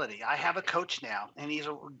mentality. I have a coach now, and he's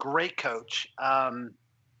a great coach. And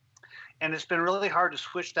it's been really hard to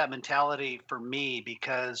switch that mentality for me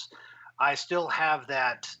because I still have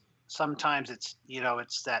that. Sometimes it's,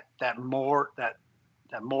 it's that more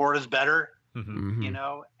is better,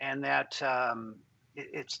 and that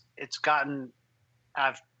it's gotten.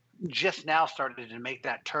 I've just now started to make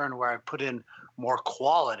that turn where I put in more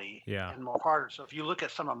quality and more harder. So if you look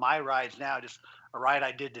at some of my rides now, just a ride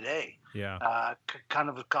I did today, I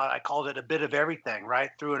called it a bit of everything,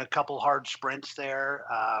 right? Threw in a couple hard sprints there,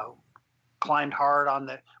 climbed hard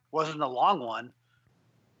wasn't a long one,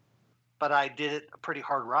 but I did it a pretty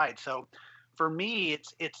hard ride. So for me,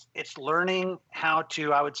 it's learning how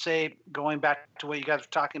to, I would say, going back to what you guys were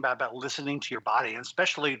talking about listening to your body, and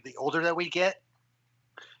especially the older that we get,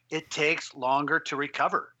 it takes longer to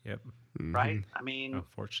recover. Yep. Right. I mean,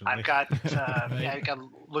 unfortunately, I've got, I got to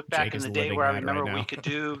look back Jake in is the day living where I that remember right we now. could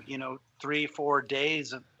do, 3-4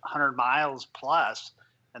 days of 100 miles plus.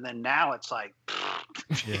 And then now it's like,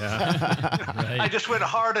 I just went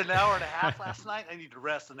hard an hour and a half last night. I need to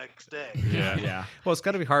rest the next day. Yeah. Well, it's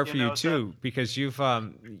got to be hard for you too, so, because you've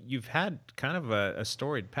had kind of a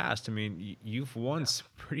storied past. I mean, you've won some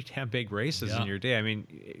pretty damn big races in your day. I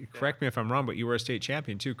mean, correct me if I'm wrong, but you were a state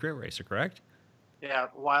champion too, crit racer, correct? Yeah,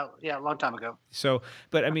 a long time ago. So,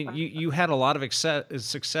 but I mean, you had a lot of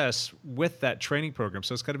success with that training program.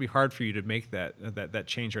 So it's got to be hard for you to make that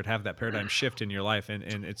change or to have that paradigm shift in your life. And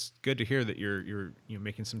it's good to hear that you're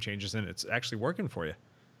making some changes and it's actually working for you.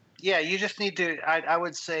 Yeah, you just need to. I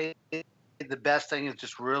would say the best thing is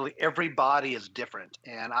just really everybody is different.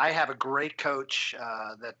 And I have a great coach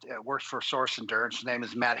that works for Source Endurance. His name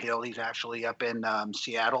is Matt Hill. He's actually up in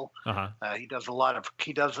Seattle. He does a lot of.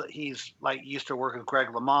 He's like used to work with Greg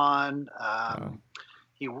LeMond.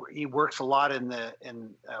 He works a lot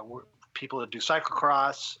in people that do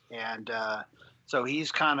cyclocross, and so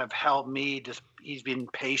he's kind of helped me. He's been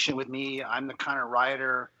patient with me. I'm the kind of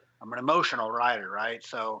rider. I'm an emotional rider, right?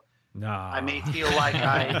 So. No. I may feel like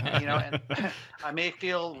and I may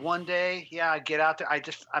feel one day, I get out there.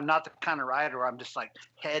 I'm not the kind of rider where I'm just like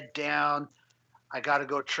head down. I got to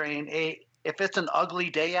go train. If it's an ugly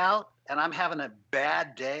day out and I'm having a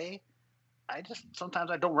bad day, sometimes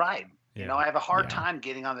I don't ride. I have a hard time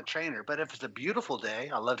getting on the trainer. But if it's a beautiful day,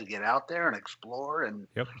 I love to get out there and explore. And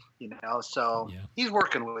so he's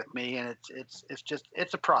working with me, and it's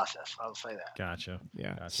a process. I'll say that. Gotcha.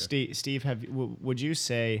 Yeah. Gotcha. Steve, would you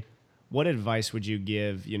say? What advice would you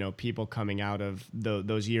give, people coming out of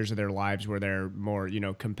those years of their lives where they're more,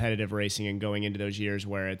 competitive racing and going into those years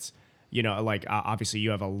where it's, like obviously you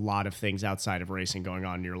have a lot of things outside of racing going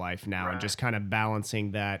on in your life now, and just kind of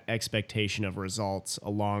balancing that expectation of results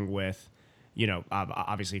along with,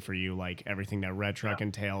 obviously for you, like everything that Red Truck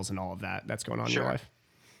entails and all of that's going on in your life.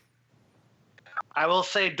 I will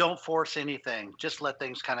say, don't force anything. Just let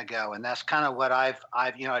things kind of go. And that's kind of what I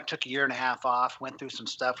took a year and a half off, went through some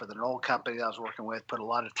stuff with an old company that I was working with, put a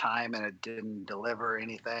lot of time and it didn't deliver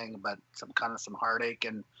anything, but some heartache,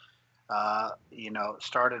 and,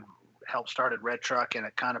 started Red Truck, and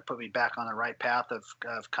it kind of put me back on the right path of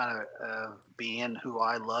being who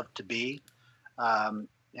I love to be. And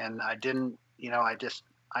I didn't,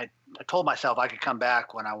 I told myself I could come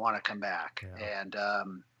back when I want to come back. Yeah. And,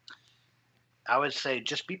 I would say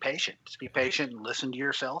just be patient. Just be patient and listen to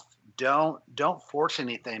yourself. Don't force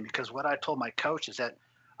anything, because what I told my coach is that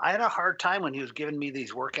I had a hard time when he was giving me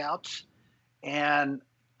these workouts, and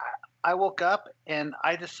I woke up and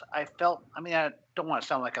I felt, I don't want to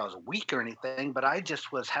sound like I was weak or anything, but I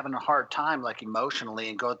just was having a hard time, like emotionally,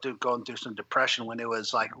 and going through some depression when it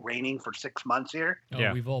was like raining for 6 months here.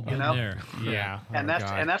 Oh, we've all been there. Yeah. And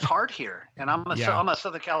that's hard here. And I'm a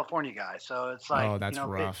Southern California guy. So it's like, that's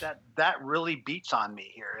rough. That really beats on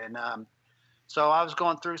me here. And, so I was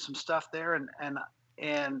going through some stuff there, and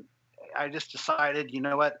I just decided, you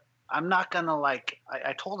know what, I'm not going to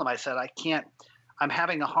I told him, I said, I'm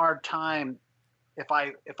having a hard time if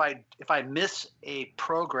I miss a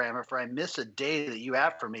program, or if I miss a day that you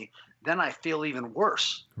have for me, then I feel even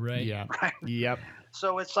worse. Right. Yeah. Right. Yep.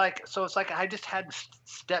 So it's like I just had to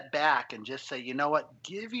step back and just say, you know what,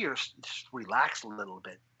 just relax a little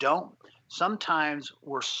bit. Sometimes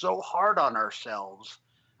we're so hard on ourselves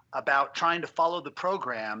about trying to follow the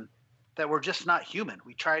program that we're just not human.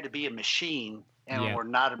 We try to be a machine, and Yeah. we're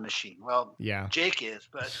not a machine. Well, Yeah. Jake is,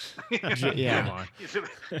 but Yeah.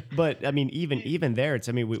 But I mean, even there, it's.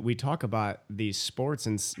 I mean, we talk about these sports,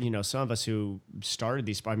 and some of us who started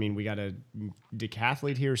these. I mean, we got a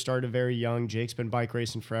decathlete here, started very young. Jake's been bike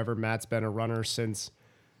racing forever. Matt's been a runner since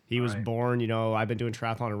he was born. I've been doing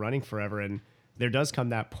triathlon and running forever, and there does come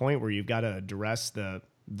that point where you've got to address the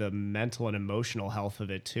mental and emotional health of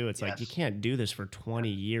it too. It's like you can't do this for 20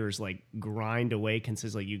 years, like grind away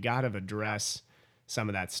consistently. You got to address some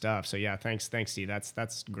of that stuff. So yeah, thanks, Steve.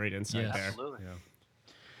 That's great insight there. Absolutely.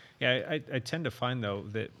 Yeah, I tend to find though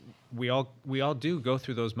that we all do go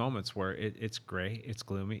through those moments where it's gray, it's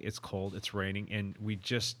gloomy, it's cold, it's raining, and we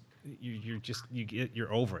just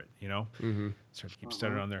you're over it, Mm-hmm. Sorry to keep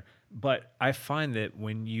stuttering on there, but I find that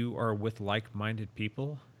when you are with like-minded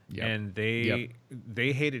people. Yep. And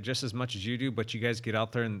they hate it just as much as you do, but you guys get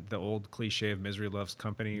out there and the old cliche of misery loves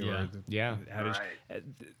company or the adage,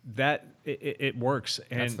 that it works.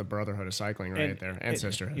 And That's the brotherhood of cycling right there, and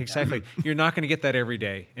sisterhood. Exactly. You're not going to get that every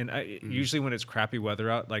day. And usually when it's crappy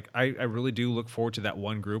weather out, like I really do look forward to that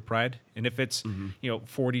one group ride. And if it's,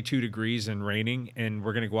 42 degrees and raining and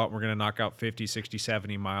we're going to go out and we're going to knock out 50, 60,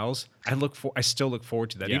 70 miles, I still look forward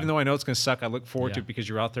to that. Yeah. Even though I know it's going to suck, I look forward to Yeah. it because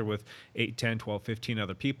you're out there with 8, 10, 12, 15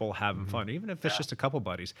 other people having fun, even if it's just a couple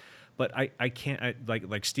buddies. But I can't,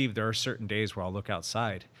 like Steve, there are certain days where I'll look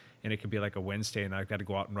outside and it could be like a Wednesday and I've got to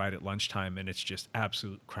go out and ride at lunchtime and it's just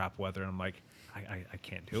absolute crap weather. And I'm like, I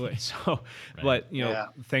can't do it. So, but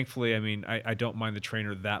thankfully, I mean, I don't mind the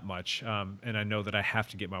trainer that much. And I know that I have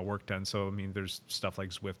to get my work done. So, I mean, there's stuff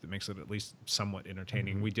like Zwift that makes it at least somewhat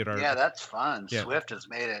entertaining. We did our, that's fun. Yeah. Swift has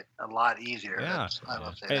made it a lot easier. Yeah. I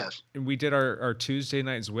will say this. and we did our Tuesday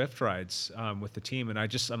night Zwift rides with the team, and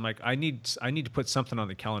I'm like, I need to put something on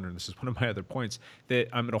the calendar. And this is one of my other points that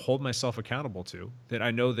I'm going to hold myself accountable to. That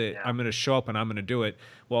I know that I'm going to show up and I'm going to do it.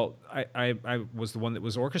 Well, I was the one that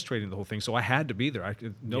was orchestrating the whole thing, so I had to be there.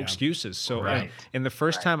 No excuses. So, and the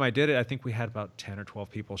first time I did it, I think we had about 10 or 12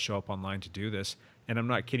 people show up online to do this. And I'm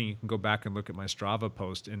not kidding. You can go back and look at my Strava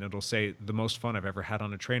post, and it'll say the most fun I've ever had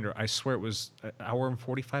on a trainer. I swear it was an hour and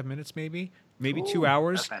 45 minutes, maybe 2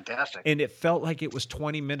 hours. That's fantastic. And it felt like it was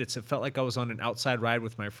 20 minutes. It felt like I was on an outside ride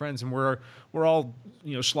with my friends, and we're all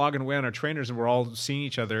slogging away on our trainers, and we're all seeing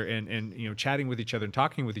each other and chatting with each other and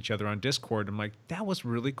talking with each other on Discord. I'm like, that was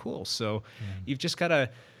really cool. So you've just got to.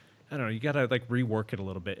 I don't know, you got to like rework it a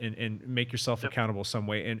little bit and make yourself accountable some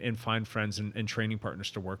way and find friends and training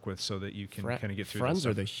partners to work with so that you can kind of get through Friends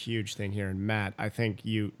that are the huge thing here. And Matt, I think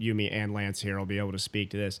you, me, and Lance here will be able to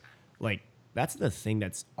speak to this. Like, that's the thing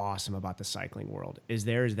that's awesome about the cycling world is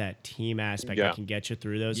there's that team aspect that can get you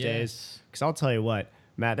through those days. Because I'll tell you what,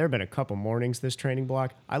 Matt, there have been a couple mornings this training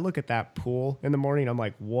block. I look at that pool in the morning. I'm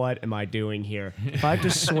like, what am I doing here? If I have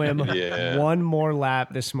to swim one more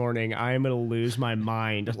lap this morning, I am going to lose my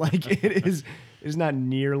mind. Like it is not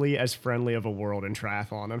nearly as friendly of a world in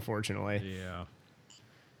triathlon, unfortunately. Yeah.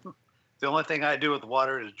 The only thing I do with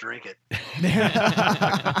water is drink it.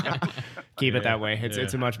 Keep it that way.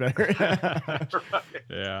 It's a much better.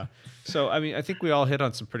 Yeah. So, I mean, I think we all hit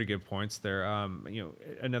on some pretty good points there.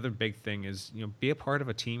 Another big thing is, be a part of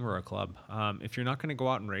a team or a club. If you're not going to go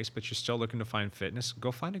out and race, but you're still looking to find fitness,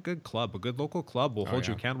 go find a good club. A good local club will hold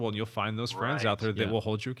you accountable, and you'll find those friends out there that will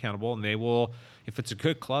hold you accountable, and they will, if it's a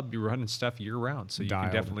good club, you're running stuff year round. So you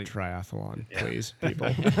can definitely triathlon, please, people.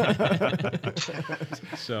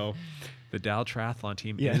 So the Dial Triathlon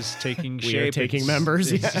team is taking shape. We are taking members.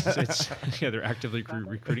 They're actively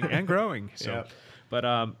recruiting and growing. So. But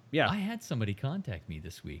I had somebody contact me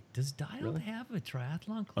this week. Does Dial have a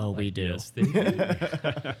triathlon club? Oh, we do. Yes, they do.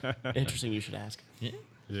 Interesting. You should ask.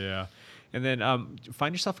 Yeah. And then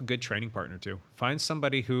find yourself a good training partner too. Find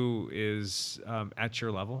somebody who is at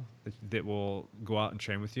your level that will go out and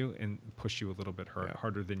train with you and push you a little bit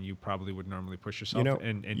harder than you probably would normally push yourself,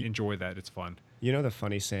 and enjoy that. It's fun. You know the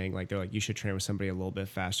funny saying, like they're like, you should train with somebody a little bit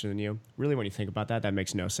faster than you. Really, when you think about that, that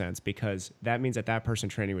makes no sense because that means that person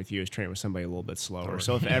training with you is training with somebody a little bit slower.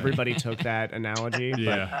 So if everybody took that analogy,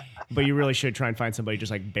 but you really should try and find somebody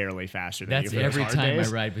just like barely faster than you. That's every time I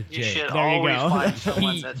ride with Jake. You should there you go. find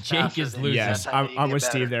someone that's Jake faster is than losing. you. Yes, That's how you I'm get with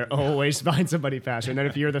Steve better. there. Always find somebody faster. And then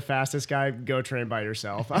if you're the fastest guy, go train by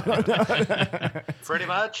yourself. Pretty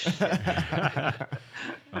much.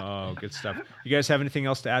 Oh, good stuff. You guys have anything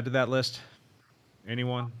else to add to that list?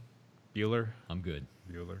 Anyone? Bueller? I'm good.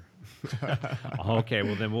 Bueller. Okay,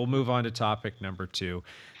 well then we'll move on to topic number 2.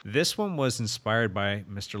 This one was inspired by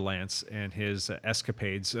Mr. Lance and his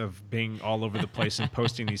escapades of being all over the place and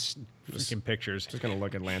posting these freaking pictures. Just gonna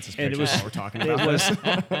look at Lance's And pictures while we're talking it about was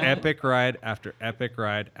this. epic ride after epic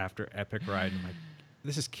ride after epic ride. I'm like,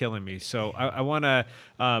 this is killing me. So I want to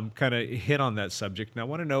kind of hit on that subject, and I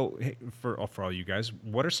want to know for all you guys,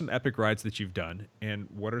 what are some epic rides that you've done, and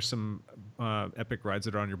what are some epic rides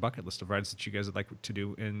that are on your bucket list of rides that you guys would like to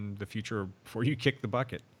do in the future before you kick the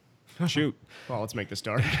bucket? Shoot. Well, let's make this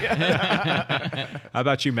dark. How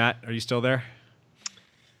about you, Matt? Are you still there?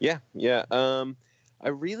 Yeah. I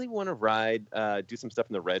really want to ride, do some stuff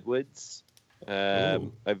in the Redwoods.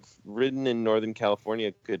 I've ridden in Northern California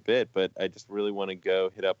a good bit, but I just really want to go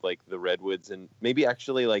hit up like the Redwoods and maybe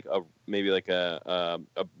actually like a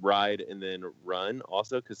ride and then run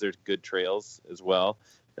also, because there's good trails as well.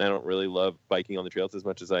 And I don't really love biking on the trails as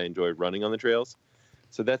much as I enjoy running on the trails.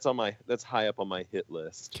 So that's high up on my hit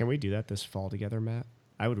list. Can we do that this fall together, Matt?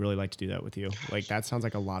 I would really like to do that with you. Like, that sounds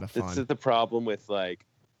like a lot of fun. This is the problem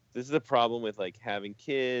with having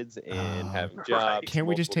kids and having jobs. Can't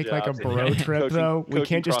we just take like a multiple bro jobs and trip though? We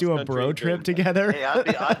can't just do a bro trip together. Hey,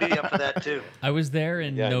 I'd be up for that too. I was there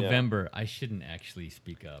in November. I shouldn't actually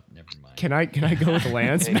speak up. Never mind. Can I go with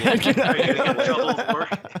Lance? Are you gonna get in trouble for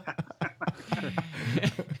work?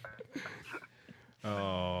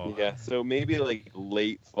 Oh. Yeah, so maybe like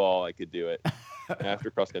late fall I could do it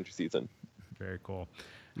after cross country season. Very cool.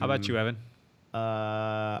 How about you, Evan?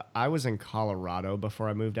 I was in Colorado before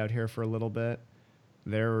I moved out here for a little bit.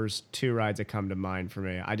 There's 2 rides that come to mind for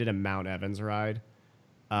me. I did a Mount Evans ride.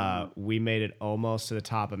 We made it almost to the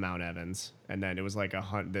top of Mount Evans, and then it was like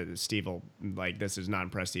Steve will, like, this is not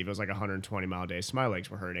impressed, Steve. It was like 120-mile day. So my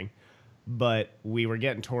legs were hurting. But we were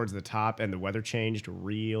getting towards the top, and the weather changed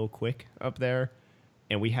real quick up there.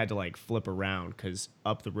 And we had to like flip around because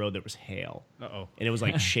up the road there was hail. Uh-oh. And it was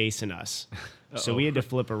like chasing us. So we had to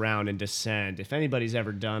flip around and descend. If anybody's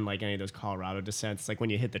ever done like any of those Colorado descents, like when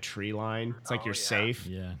you hit the tree line, it's like you're safe.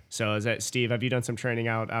 Yeah. So is that, Steve, have you done some training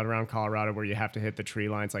out around Colorado where you have to hit the tree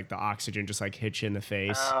lines, like the oxygen just like hits you in the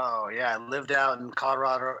face? Oh yeah, I lived out in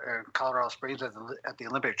Colorado Springs at the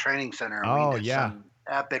Olympic Training Center. Oh, we did some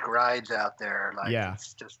epic rides out there. Like,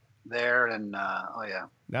 it's just there, and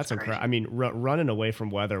That's incredible. I mean, running away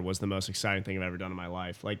from weather was the most exciting thing I've ever done in my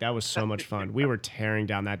life. Like, that was so much fun. We were tearing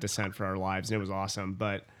down that descent for our lives, and it was awesome.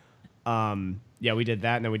 But we did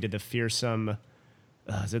that, and then we did the Fearsome.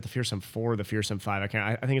 Is it the Fearsome 4 or the Fearsome 5?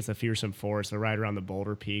 I think it's the Fearsome 4. It's the ride around the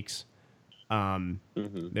Boulder Peaks.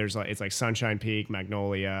 There's like, it's like Sunshine Peak,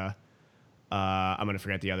 Magnolia. I'm gonna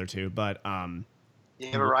forget the other 2, but you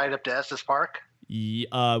ever ride up to Estes Park? We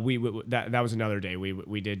that was another day.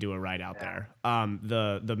 We did do a ride out there.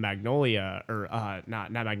 The Magnolia, or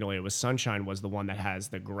not Magnolia, it was Sunshine, was the one that has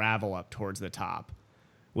the gravel up towards the top,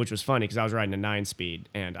 which was funny because I was riding a 9-speed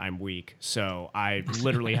and I'm weak, so I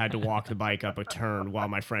literally had to walk the bike up a turn while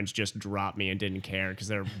my friends just dropped me and didn't care because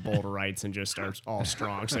they're Boulderites and just are all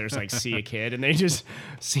strong. So they just like see a kid and they just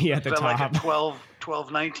see at the top. Like a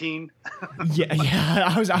 12, 19.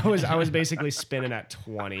 Yeah. I was basically spinning at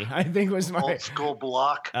 20. I think was my old school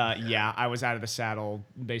block. I was out of the saddle,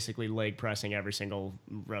 basically leg pressing every single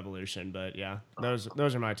revolution. But yeah,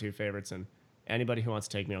 those are my 2 favorites. And anybody who wants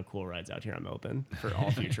to take me on cool rides out here, I'm open for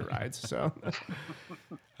all future rides. So,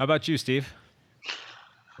 how about you, Steve?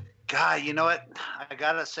 God, you know what? I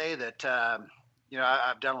gotta say that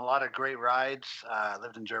I've done a lot of great rides.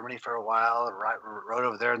 Lived in Germany for a while. Rode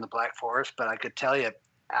over there in the Black Forest. But I could tell you,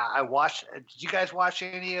 I watched. Did you guys watch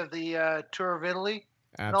any of the Tour of Italy?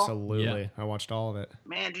 Absolutely, I watched all of it.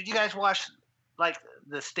 Man, did you guys watch like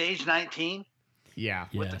the Stage 19? Yeah.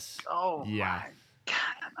 Yes. My God!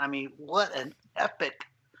 I mean, what an epic!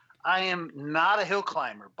 I am not a hill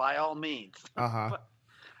climber by all means.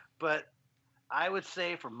 But I would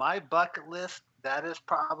say for my bucket list, that is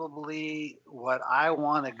probably what I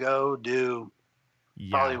want to go do.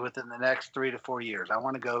 Probably within the next 3 to 4 years. I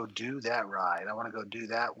want to go do that ride. I want to go do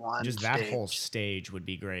that one. Just that whole stage would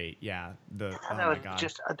be great. Yeah.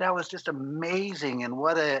 That was just amazing. And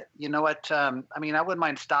what I wouldn't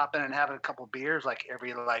mind stopping and having a couple beers like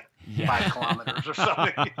every 5 kilometers or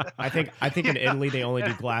something. I think in Italy they only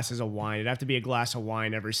do glasses of wine. It'd have to be a glass of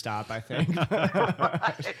wine every stop, I think.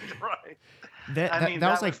 right. That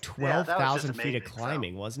was like 12,000 feet of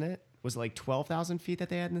climbing, wasn't it? Was it like 12,000 feet that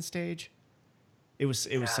they had in the stage? It was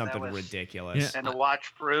something ridiculous. And to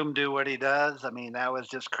watch Froome do what he does, I mean, that was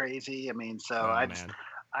just crazy. I mean, I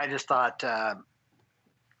just thought, God,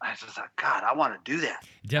 I want to do that.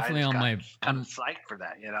 Definitely I'm psyched for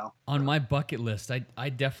that, On my bucket list, I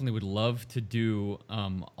definitely would love to do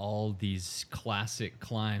all these classic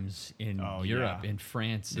climbs in Europe, in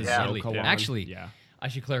France, in Italy. Actually, I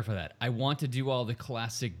should clarify that. I want to do all the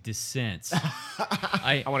classic descents.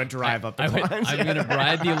 I want to drive up the I'm climbs. going to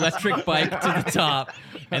ride the electric bike to the top,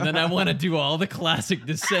 and then I want to do all the classic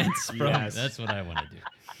descents from. Yes. That's what I want to do.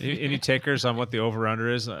 Any takers on what the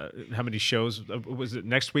over/under is? How many shows was it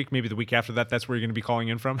next week? Maybe the week after that. That's where you're going to be calling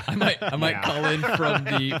in from. I might call in from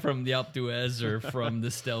the Alpe d'Huez or from from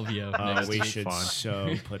next we week. should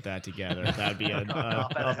so put that together. That'd be a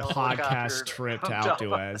podcast trip to Alpe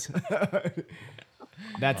d'Huez.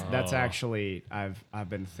 That's actually I've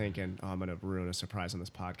been thinking I'm gonna ruin a surprise on this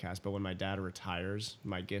podcast, but when my dad retires,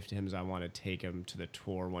 my gift to him is I want to take him to the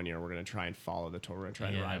tour one year. We're gonna try and follow the tour. We're gonna try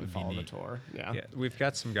and ride and follow the tour. Yeah, we've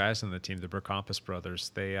got some guys on the team, the Bercampus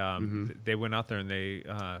brothers. They they went out there and they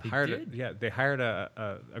hired they hired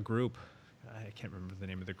a group. I can't remember the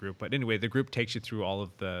name of the group, but anyway, the group takes you through all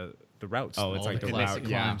of the routes. Oh, it's all like the the classic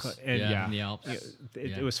route, climbs. yeah. In the Alps.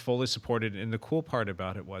 It was fully supported, and the cool part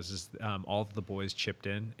about it was all of the boys chipped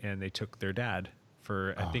in, and they took their dad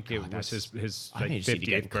for I think it was his like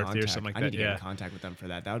 50th birthday or something like that. I need to get in contact with them for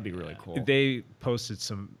that. That would be really cool. They posted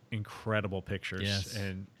some incredible pictures, Yes.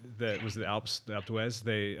 and that was the Alpe d'Huez.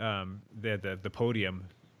 They had the podium.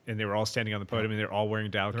 And they were all standing on the podium, and they're all wearing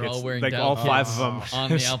Dow They're kits. all wearing like Dow all 5 of kits them on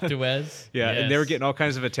the Alpe d'Huez. Yeah, and they were getting all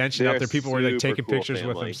kinds of attention out there. People were like super taking cool pictures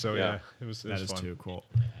with family. them. So Yeah. it was That is fun. too cool.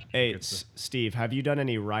 Hey, Steve, have you done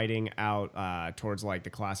any riding out towards like the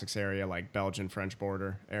classics area, like Belgian French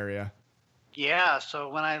border area? Yeah, so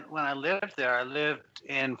when I lived there, I lived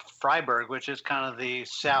in Freiburg, which is kind of the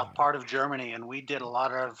south part of Germany, and we did a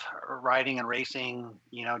lot of riding and racing,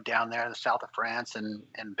 down there, the south of France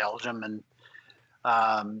and Belgium, and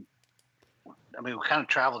I mean, we kind of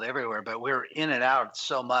traveled everywhere, but we were in and out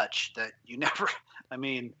so much that you never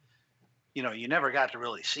got to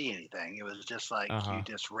really see anything. It was just like you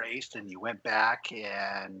just raced and you went back,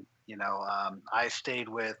 and I stayed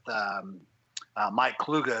with Mike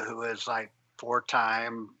Kluge, who is like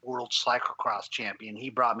 4-time world cyclocross champion.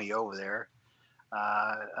 He brought me over there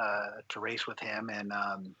to race with him, and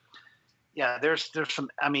there's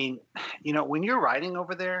some. I mean, when you're riding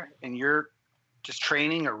over there and you're just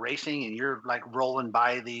training or racing, and you're like rolling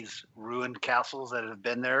by these ruined castles that have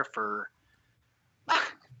been there for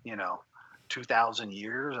 2,000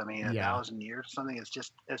 years. I mean, 1,000 years or something. It's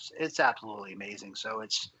just it's absolutely amazing. So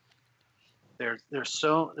there's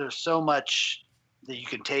so much that you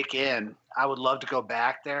can take in. I would love to go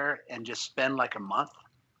back there and just spend like a month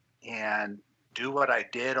and do what I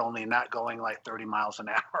did, only not going like 30 miles an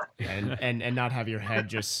hour. And not have your head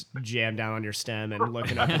just jammed down on your stem and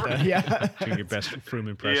looking up at the doing your best Froome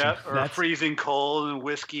impression. Yeah, or freezing cold and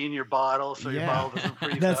whiskey in your bottle so your bottle doesn't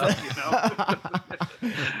freeze up.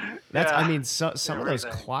 That's I mean, some of those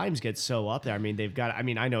climbs get so up there. I mean, they've got. I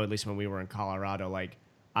mean, I know at least when we were in Colorado, like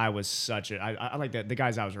I was I like that the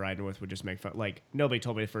guys I was riding with would just make fun. Like nobody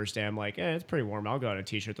told me the first day. I'm like, it's pretty warm. I'll go on a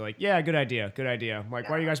t-shirt. They're like, yeah, good idea. I'm like,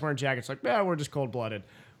 why are you guys wearing jackets? Like, yeah, we're just cold blooded.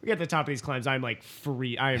 We get to the top of these climbs. I'm like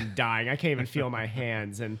free. I am dying. I can't even feel my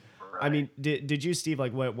hands. And I mean, did you, Steve,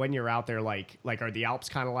 like when you're out there, like are the Alps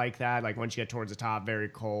kind of like that? Like once you get towards the top, very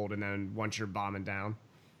cold, and then once you're bombing down.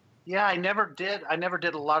 Yeah, I never did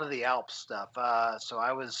a lot of the Alps stuff. So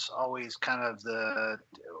I was always kind of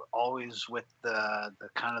always with the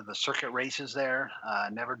kind of the circuit races there.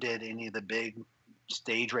 Never did any of the big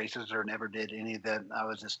stage races, or never did any of the. I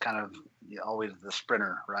was just kind of always the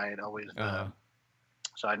sprinter, right? Always.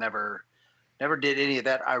 So I never did any of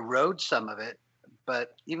that. I rode some of it,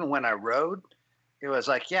 but even when I rode, it was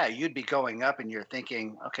like, yeah, you'd be going up and you're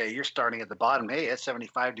thinking, okay, you're starting at the bottom. Hey, it's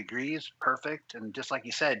 75 degrees. Perfect. And just like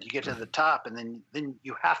you said, you get to the top and then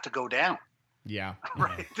you have to go down. Yeah.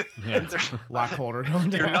 Right. Yeah. A lot colder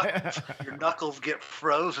going down. Your knuckles get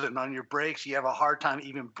frozen on your brakes. You have a hard time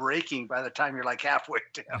even braking by the time you're like halfway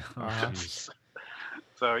down.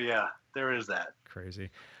 So yeah, there is that.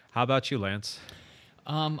 Crazy. How about you, Lance?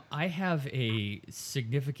 I have a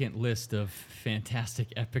significant list of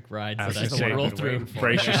fantastic epic rides I was that I gonna can say, roll through.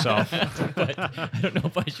 brace yourself. But I don't know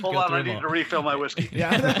if I should Hold go on, through I them need all. to refill my whiskey.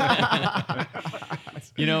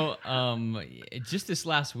 Just this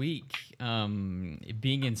last week,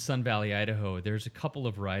 being in Sun Valley, Idaho, there's a couple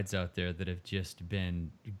of rides out there that have just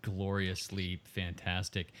been gloriously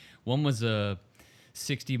fantastic. One was a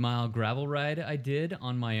 60-mile gravel ride I did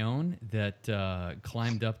on my own that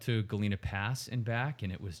climbed up to Galena Pass and back,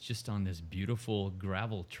 and it was just on this beautiful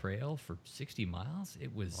gravel trail for 60 miles.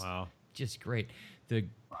 It was just great. The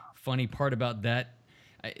funny part about that,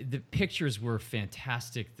 the pictures were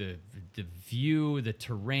fantastic. The view, the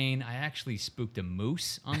terrain. I actually spooked a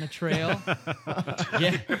moose on the trail.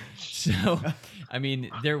 Yeah. So, I mean,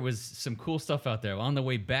 there was some cool stuff out there. On the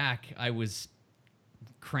way back, I was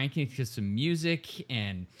cranking to some music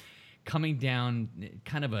and coming down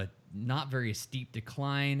kind of a not very steep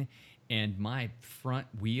decline. And my front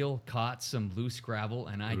wheel caught some loose gravel,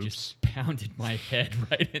 and I just pounded my head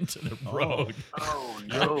right into the road. Oh,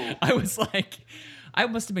 no. I was like, I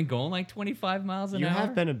must have been going like 25 miles an hour. You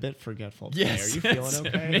have been a bit forgetful today. Yes. Are you feeling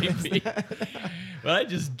okay? Maybe. Well, I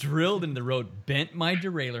just drilled into the road, bent my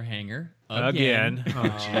derailleur hanger Again. Oh,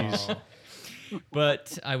 jeez.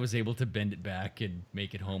 But I was able to bend it back and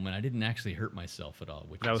make it home, and I didn't actually hurt myself at all.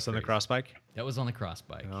 Which That was on the cross bike? That was on the cross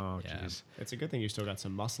bike. Oh, yeah. jeez. It's a good thing you still got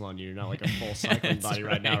some muscle on you. You're not like a full cycling body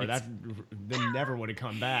right now, or that then never would have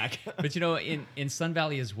come back. But you know, in Sun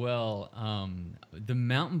Valley as well, the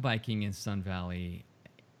mountain biking in Sun Valley,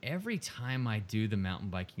 every time I do the mountain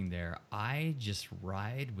biking there, I just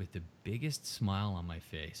ride with the biggest smile on my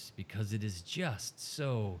face because it is just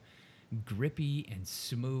so grippy and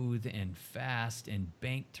smooth and fast and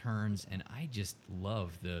bank turns, and I just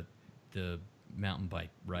love the mountain bike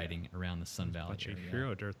riding around the Sun Valley Bunch of area.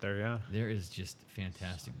 hero dirt there, yeah. There is just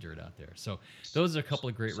fantastic dirt out there. So those are a couple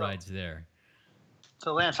of great rides there.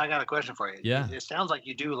 So Lance, I got a question for you. Yeah. It sounds like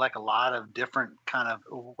you do like a lot of different kind of.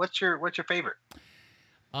 What's your favorite?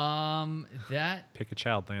 That Pick a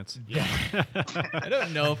child, Lance. Yeah. I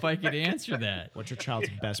don't know if I could answer that. What's your child's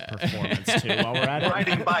best performance too while we're at it?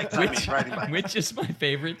 Riding bikes. Riding bikes. Which is my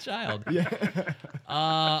favorite child? Yeah.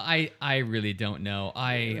 I really don't know.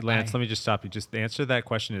 Lance, let me just stop you. Just the answer to that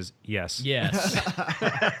question is yes. Yes.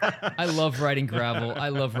 I love riding gravel. I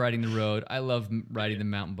love riding the road. I love riding the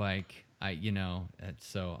mountain bike.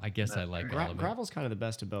 So I guess I like all of it. Gravel's kind of the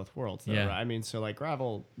best of both worlds, though, Yeah. right? I mean, so like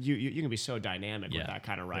gravel, you can be so dynamic with that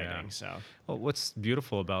kind of riding. Yeah. So Well, what's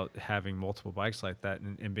beautiful about having multiple bikes like that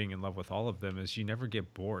and being in love with all of them is you never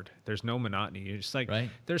get bored. There's no monotony. You're just like,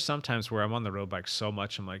 there's some times where I'm on the road bike so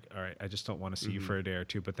much, I'm like, all right, I just don't want to see you for a day or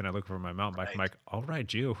two. But then I look over my mountain bike, I'm like, I'll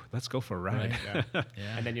ride you. Let's go for a ride. yeah.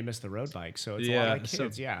 And then you miss the road bike, so it's a lot like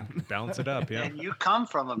kids. So balance it up. Yeah. And you come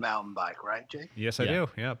from a mountain bike, right, Jake? Yes, I do.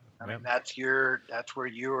 Yep. I mean, that's where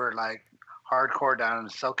you were like hardcore down in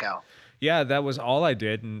SoCal. Yeah, that was all I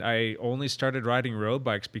did, and I only started riding road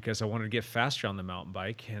bikes because I wanted to get faster on the mountain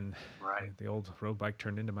bike, and the old road bike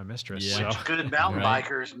turned into my mistress. Yeah. So. Which good mountain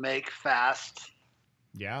bikers make fast,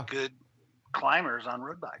 good climbers on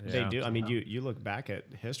road bikes. They do. I mean, you look back at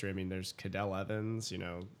history. I mean, there's Cadell Evans.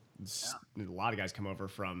 A lot of guys come over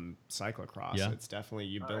from cyclocross. Yeah. It's definitely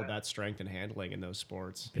you build that strength and handling in those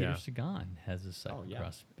sports. Peter Sagan has a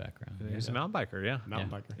cyclocross background. He's a mountain biker,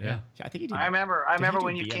 mountain biker. Yeah. I think he did. I remember do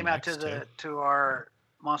when you came out to our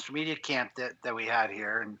Monster Media camp that we had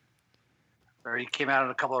here, and or you came out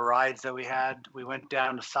on a couple of rides that we had. We went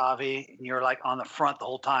down to Savi, and you were like on the front the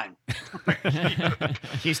whole time.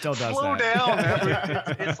 He still does Slow that.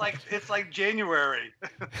 down, man. It's like January.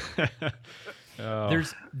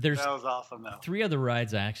 There's that was awesome though. 3 other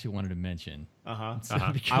rides I actually wanted to mention. I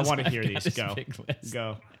want to hear these. Go.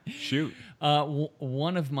 Go. Shoot.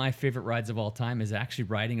 One of my favorite rides of all time is actually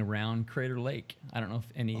riding around Crater Lake. I don't know if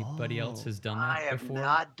anybody else has done that I have before.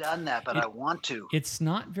 not done that, but I want to. It's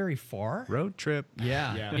not very far. Road trip.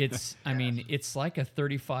 Yeah. I mean, it's like a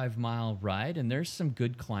 35-mile ride, and there's some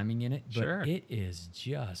good climbing in it, but it is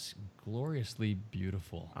just gloriously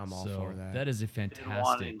beautiful. I'm all so for that. That is a fantastic.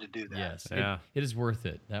 wanting to do that. Yes. Yeah. It is worth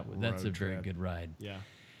it. That's a Road very trip. good ride. Yeah.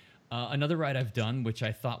 Another ride I've done, which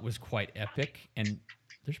I thought was quite epic, and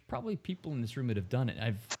there's probably people in this room that have done it.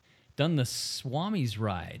 I've done the Swamis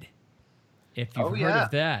ride. If you've heard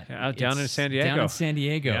of that. Yeah, down in It's San Diego. Down in San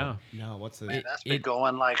Diego. Yeah. No, what's the? That's been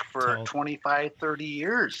going like for 25, 30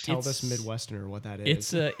 years. Tell this Midwesterner what that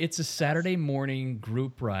is. It's a Saturday morning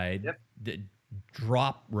group ride, the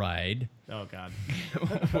drop ride, Oh God.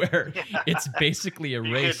 where it's basically a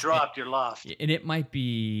You race. get dropped, you're lost. And it might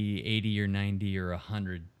be 80 or 90 or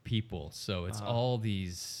 100 people. So it's all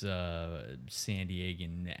these San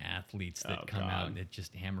Diegan athletes that come out and it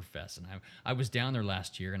just Hammerfest. And I was down there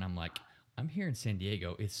last year and I'm like, I'm here in San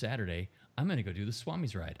Diego. It's Saturday. I'm going to go do the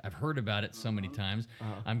Swamis ride. I've heard about it so many times.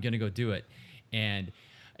 I'm going to go do it. And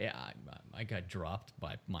yeah, I got dropped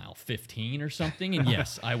by mile 15 or something, and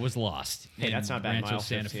yes, I was lost. Hey, that's not bad, Rancho mile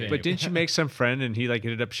Santa 15. Fe. But didn't you make some friend and he like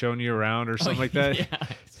ended up showing you around or something like that? Yeah,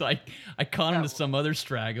 it's like I caught him to some other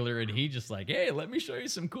straggler, and he just like, hey, let me show you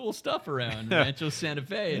some cool stuff around Rancho Santa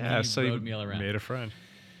Fe, and he so rode you me all around. made a friend.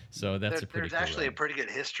 So that's a pretty There's cool actually ride. a pretty good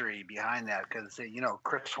history behind that because,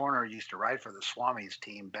 Chris Horner used to ride for the Swamis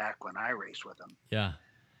team back when I raced with him. Yeah.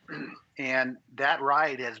 And that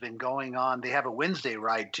ride has been going on. They have a Wednesday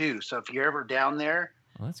ride too. So if you're ever down there,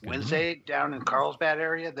 Oh, that's good. Wednesday down in Carlsbad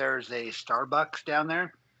area, there's a Starbucks down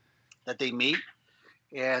there that they meet.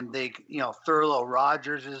 and Thurlow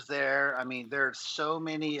Rogers is there. I mean, there's so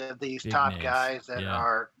many of these Big top names. guys that Yeah.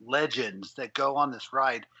 are legends that go on this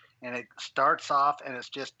ride, and it starts off and it's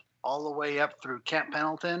just all the way up through Camp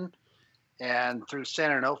Pendleton and through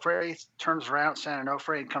San Onofre, turns around at San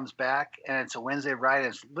Onofre and comes back, and it's a Wednesday ride.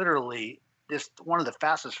 It's literally just one of the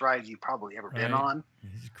fastest rides you've probably ever been Right. on.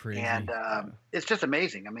 This is crazy. And it's just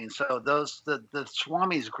amazing. I mean, so the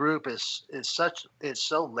Swami's group is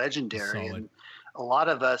so legendary, Solid. and a lot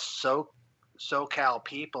of us SoCal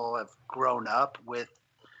people have grown up with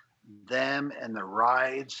them and the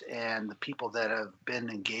rides and the people that have been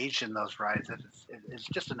engaged in those rides. It's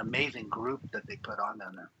just an amazing group that they put on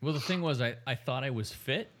down there. Well, the thing was, I thought I was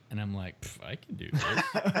fit, and I'm like, I can do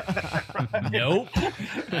this. Nope.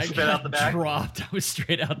 I Straight out the got back? dropped. I was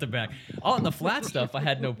straight out the back. Oh, and the flat stuff, I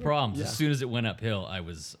had no problems. Yeah. As soon as it went uphill, I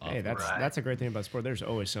was off. Hey, the that's ride. that's a great thing about sport. There's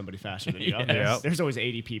always somebody faster than you. out Yes. there. Yep. There's always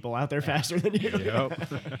 80 people out there faster than you.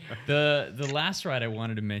 The last ride I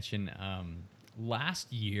wanted to mention,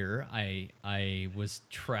 last year I was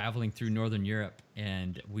traveling through Northern Europe,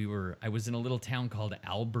 and I was in a little town called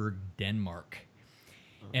Aalborg, Denmark.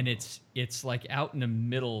 And it's like out in the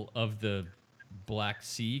middle of the Black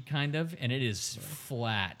Sea kind of, and it is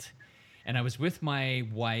flat. And I was with my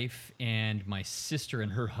wife and my sister and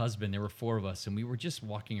her husband. There were 4 of us, and we were just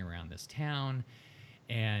walking around this town,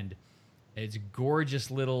 and it's a gorgeous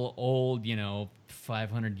little old,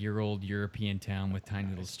 500-year-old European town with tiny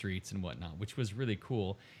little streets and whatnot, which was really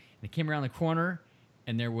cool. And I came around the corner,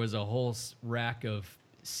 and there was a whole rack of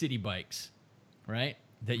city bikes, right,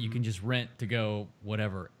 that you can just rent to go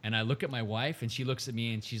whatever. And I look at my wife, and she looks at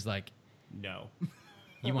me, and she's like, No.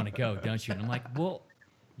 "You want to go, don't you?" And I'm like, "Well,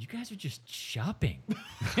 you guys are just shopping."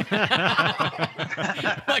 Like,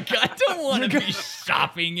 I don't want to be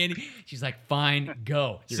shopping. And she's like, "Fine,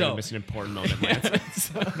 go." You're gonna miss an important moment,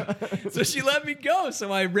 Lance. So she let me go.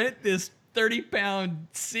 So I rent this 30-pound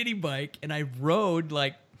city bike, and I rode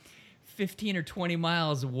like 15 or 20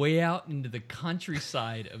 miles way out into the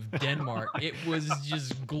countryside of Denmark. It was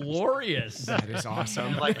just glorious. That is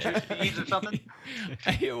awesome. Like 2 speeds or something?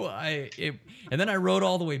 And then I rode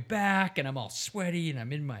all the way back, and I'm all sweaty, and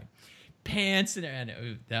I'm in my pants,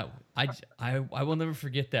 I will never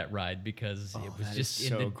forget that ride, because it was that just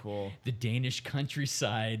is in so cool. the Danish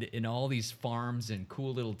countryside, in all these farms and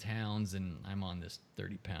cool little towns, and I'm on this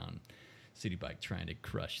 30-pound city bike trying to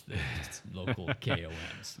crush the local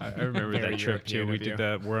KOMs. I remember Very that trip too. European We of did you.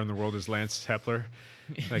 the Where in the World is Lance Hepler,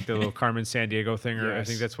 like the little Carmen San Diego thing, or I Yes.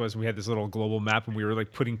 think that's was. We had this little global map, and we were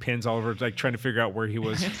like putting pins all over, like trying to figure out where he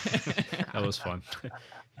was. That was fun.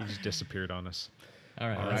 He just disappeared on us. All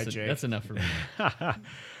right, All that's, right, Jake. that's enough for me.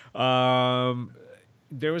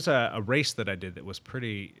 There was a race that I did that was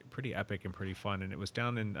pretty epic and pretty fun, and it was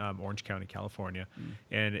down in Orange County, California,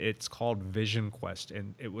 and it's called Vision Quest,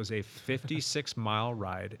 and it was a 56-mile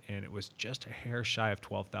ride, and it was just a hair shy of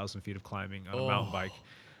 12,000 feet of climbing on a mountain bike.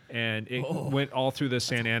 And it went all through the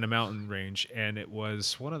Santa Ana mountain range, and it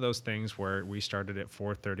was one of those things where we started at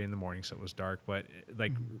 4:30 in the morning, so it was dark. But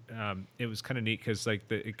like, it was kind of neat because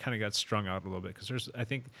like it kind of got strung out a little bit, because I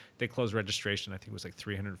think they closed registration. I think it was like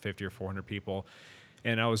 350 or 400 people,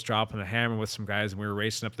 and I was dropping the hammer with some guys, and we were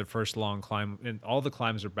racing up the first long climb, and all the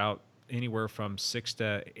climbs are about anywhere from 6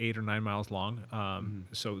 to 8 or 9 miles long.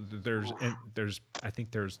 So there's I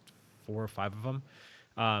think there's 4 or 5 of them.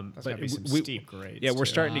 That's gotta be some steep grades. Yeah, we're too.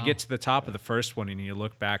 starting to get to the top of the first one, and you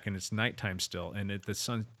look back, and it's nighttime still, and the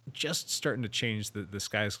sun's just starting to change. The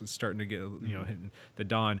sky's starting to get hitting the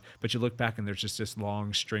dawn, but you look back, and there's just this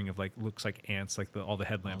long string of looks like ants, like all the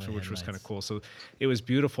headlamps, which was kind of cool. So it was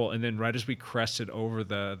beautiful. And then right as we crested over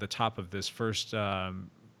the top of this first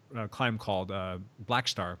climb called Black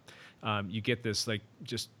Star, you get this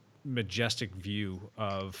just majestic view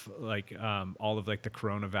of all of the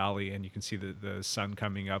Corona Valley, and you can see the sun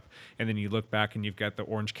coming up, and then you look back and you've got the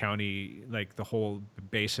Orange County, the whole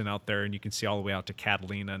basin out there, and you can see all the way out to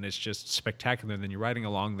Catalina, and it's just spectacular. And then you're riding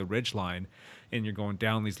along the ridge line, and you're going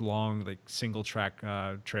down these long single track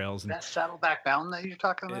trails. And That Saddleback Mountain that you're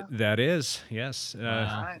talking about? that is, yes.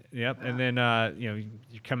 Right. Yep. Yeah. And then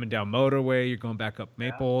you're coming down Motorway, you're going back up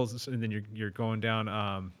Maples, and then you're going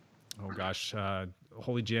down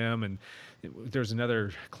Holy Jim, and there's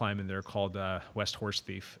another climb in there called West Horse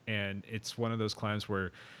Thief, and it's one of those climbs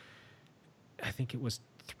where I think it was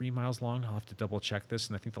 3 miles long. I'll have to double check this,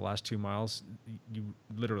 and I think the last 2 miles you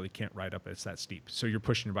literally can't ride up. It's that steep, so you're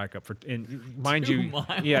pushing your bike up and mind 2 you,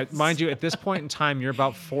 miles. mind you, at this point in time, you're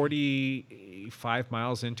about 45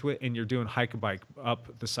 miles into it, and you're doing hike a bike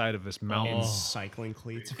up the side of this mountain. In cycling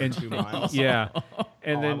cleats for And- 2 miles. Yeah.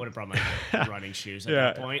 I then would have brought my running shoes at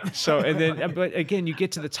that point. So and then, but again, you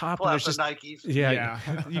get to the top Pull and out there's the just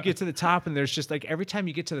Nikes. you get to the top and there's just like every time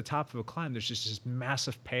you get to the top of a climb, there's just this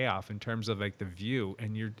massive payoff in terms of like the view.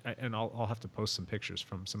 And I'll have to post some pictures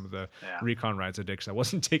from some of the recon rides I did because I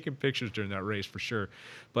wasn't taking pictures during that race for sure,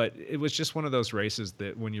 but it was just one of those races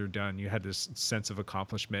that when you're done, you had this sense of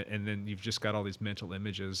accomplishment, and then you've just got all these mental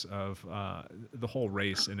images of the whole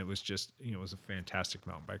race, and it was just it was a fantastic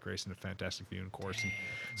mountain bike race and a fantastic view and course. And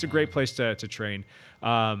it's a great place to train.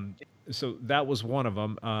 So that was one of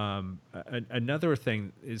them. Another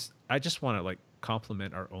thing is I just want to like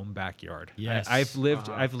compliment our own backyard. Yes. I've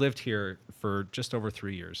lived here for just over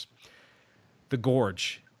 3 years. The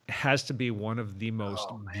Gorge has to be one of the most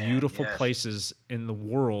beautiful places in the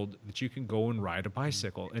world that you can go and ride a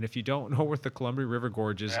bicycle. And if you don't know where the Columbia River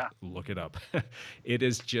Gorge is, look it up. It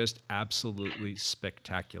is just absolutely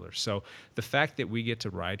spectacular. So the fact that we get to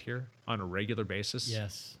ride here on a regular basis,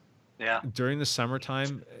 during the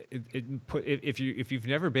summertime, if you've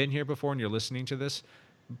never been here before and you're listening to this,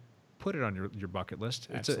 put it on your bucket list.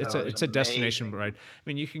 It's a destination ride. I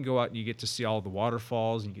mean, you can go out and you get to see all the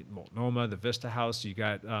waterfalls. You get Multnomah, the Vista House. You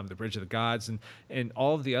got the Bridge of the Gods, and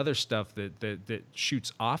all of the other stuff that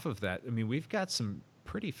shoots off of that. I mean, we've got some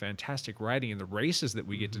pretty fantastic riding in the races that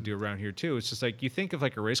we get to do around here too. It's just like you think of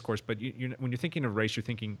like a race course, but when you're thinking of race, you're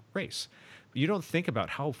thinking race. You don't think about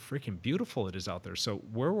how freaking beautiful it is out there. So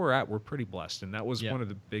where we're at, we're pretty blessed. And that was one of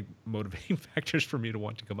the big motivating factors for me to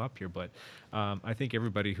want to come up here. But I think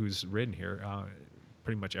everybody who's ridden here,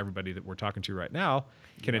 pretty much everybody that we're talking to right now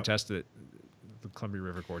can attest that the Columbia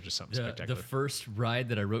River Gorge is something spectacular. The first ride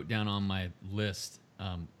that I wrote down on my list,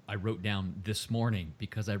 I wrote down this morning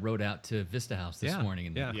because I rode out to Vista House this morning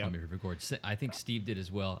in the Columbia River Gorge. I think Steve did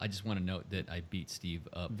as well. I just want to note that I beat Steve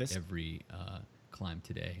up every climb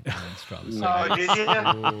today on Strava. Oh, did you?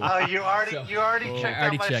 Oh, you already checked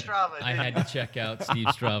out my Strava. I had to check out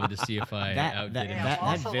Steve's Strava to see if I outdid him. I'm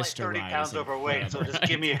also like 30 pounds overweight, so just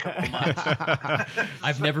give me a couple months.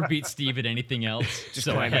 I've never beat Steve at anything else,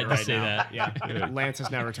 so I had to say that. Yeah, Lance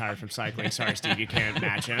is now retired from cycling. Sorry, Steve, you can't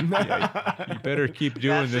match him. You better keep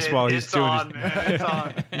doing this while he's doing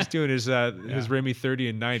he's doing his Remy 30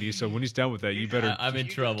 and 90. So when he's done with that, you better I'm in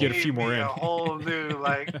trouble. Get a few more in. A whole new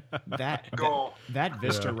goal. That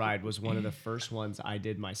Vista ride was one of the first ones I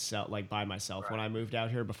did myself, like by myself, when I moved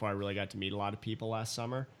out here before I really got to meet a lot of people last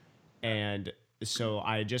summer. And so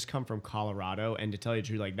I had just come from Colorado, and to tell you the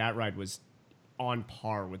truth, like that ride was on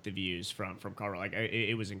par with the views from Colorado. Like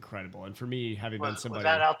it was incredible. And for me, having been somebody, was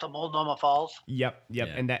that out to Multnomah Falls? Yep. Yeah.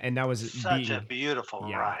 And that was such a beautiful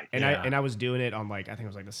ride. And I was doing it on I think it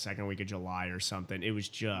was like the second week of July or something. It was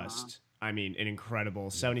just, I mean, an incredible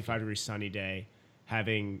 75-degree sunny day.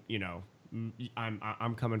 Having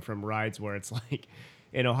I'm coming from rides where it's like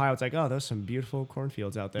in Ohio, it's like, oh, there's some beautiful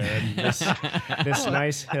cornfields out there, and this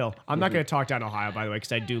nice hill. I'm not going to talk down Ohio, by the way,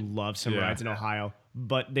 because I do love some rides in Ohio,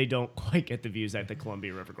 but they don't quite get the views that the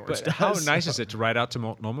Columbia River Gorge does. But how nice is it to ride out to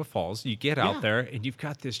Multnomah Falls? You get out there, and you've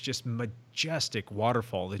got this just majestic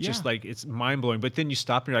waterfall. It's just like, it's mind-blowing. But then you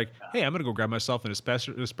stop, and you're like, hey, I'm going to go grab myself an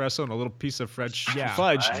espresso and a little piece of French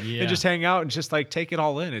fudge and just hang out and just like take it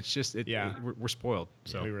all in. It's just, we're spoiled.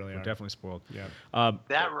 So we really are. We're definitely spoiled. Yeah.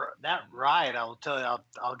 That ride, I will tell you,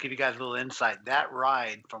 I'll give you guys a little insight. That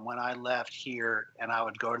ride from when I left here, and I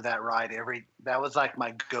would go to that ride that was like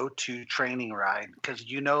my go-to training ride, because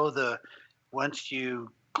once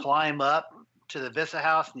you climb up to the Vista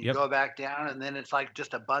House and you go back down, and then it's like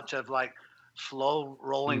just a bunch of like slow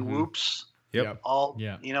rolling whoops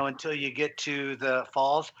until you get to the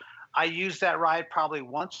falls. I used that ride probably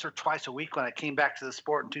once or twice a week when I came back to the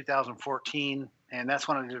sport in 2014, and that's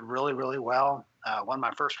when I did really, really well. Won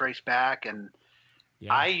my first race back, and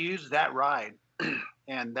I used that ride.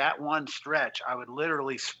 And that one stretch, I would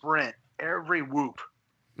literally sprint every whoop.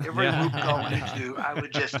 Every whoop going into, I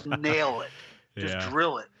would just nail it,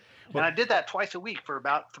 drill it. And I did that twice a week for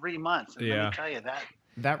about 3 months. And let me tell you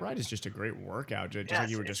that ride is just a great workout, just like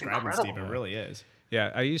you were describing, Steve. It really is. Yeah,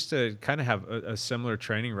 I used to kind of have a similar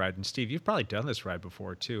training ride. And Steve, you've probably done this ride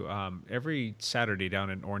before too. Every Saturday down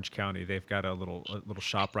in Orange County, they've got a little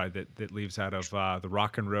shop ride that leaves out of the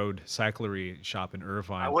Rock and Road Cyclery shop in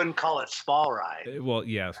Irvine. I wouldn't call it small ride. Well,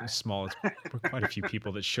 yeah, it's small. We're quite a few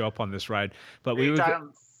people that show up on this ride, but we would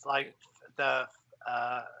like the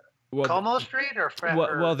Como Street or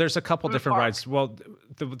well, there's a couple different rides. Well,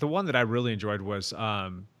 the one that I really enjoyed was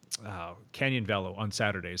Canyon Velo on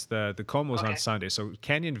Saturdays. The Como's on Sunday. So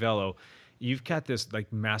Canyon Velo you've got this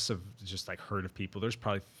like massive, just like herd of people. There's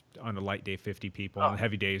probably on a light day 50 people. On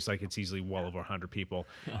heavy days, like it's easily well over 100 people,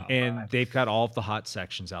 and they've got all of the hot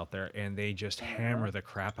sections out there, and they just hammer the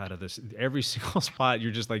crap out of this. Every single spot,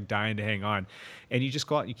 you're just like dying to hang on, and you just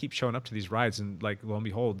go out and you keep showing up to these rides, and like lo and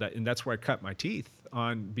behold, that's where I cut my teeth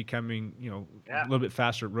on becoming, a little bit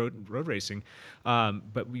faster at road racing.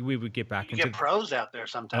 But we would get back into get pros out there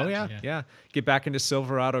sometimes. Oh yeah. Get back into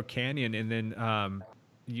Silverado Canyon, and then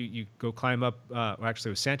you go climb up. Actually,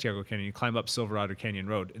 it was Santiago Canyon. You climb up Silverado Canyon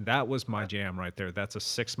Road, and that was my jam right there. That's a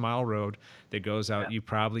 6-mile road that goes out. You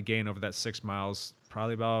probably gain over that 6 miles,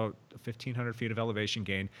 probably about 1,500 feet of elevation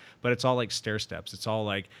gain. But it's all like stair steps. It's all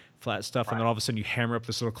like flat stuff, and then all of a sudden you hammer up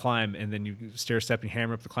this little climb, and then you stair step and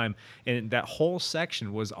hammer up the climb, and that whole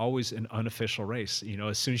section was always an unofficial race.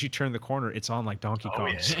 As soon as you turn the corner, it's on like Donkey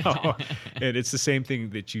Kong. So, and it's the same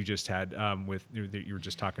thing that you just had with that you were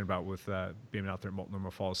just talking about with being out there at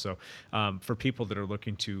Multnomah Falls. So for people that are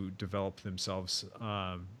looking to develop themselves,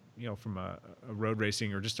 from a road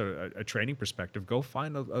racing or just a training perspective, go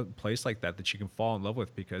find a place like that you can fall in love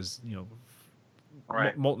with, because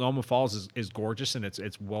Multnomah Falls is gorgeous, and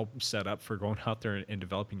it's well set up for going out there and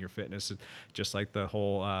developing your fitness, just like the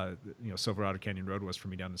whole Silverado Canyon Road was for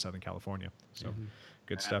me down in Southern California. So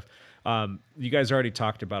good stuff. You guys already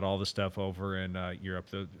talked about all the stuff over in Europe.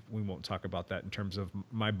 We won't talk about that in terms of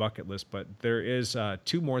my bucket list, but there is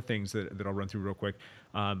 2 more things that I'll run through real quick.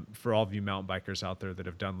 For all of you mountain bikers out there that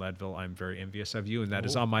have done Leadville, I'm very envious of you, and that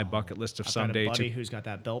is on my bucket list of someday. I've got a buddy who's got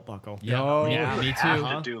that belt buckle. Yeah, me too. I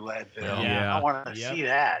have to do Leadville. Yeah. I want to see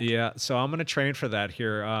that. Yeah, so I'm going to train for that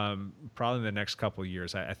here probably in the next couple of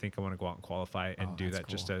years. I think I want to go out and qualify and do that,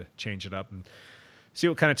 just to change it up and see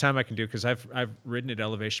what kind of time I can do, because I've ridden at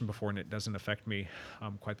elevation before, and it doesn't affect me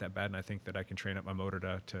quite that bad, and I think that I can train up my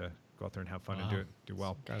motor to go out there and have fun and do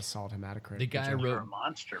well. Got a solid hematocrit. The guy I rode, You're a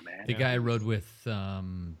monster, man. The guy I rode with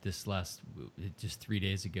this just 3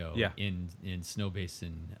 days ago in Snow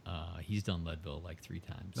Basin, he's done Leadville like 3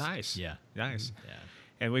 times. Nice. Yeah. Nice. Yeah.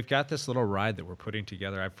 And we've got this little ride that we're putting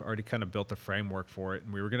together. I've already kind of built the framework for it,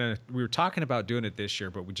 and we were talking about doing it this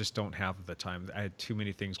year, but we just don't have the time. I had too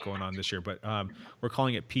many things going on this year, but we're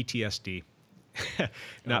calling it PTSD,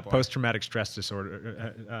 not post-traumatic stress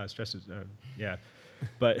disorder.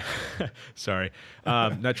 But sorry,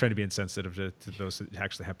 not trying to be insensitive to those that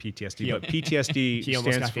actually have PTSD, but PTSD he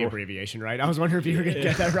almost stands got the for abbreviation right. I was wondering if you were going to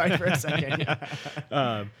get that right for a second.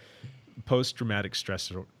 Post-traumatic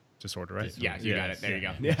stress disorder, right? Yeah, you got it. There you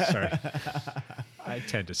go. Yeah. Sorry. I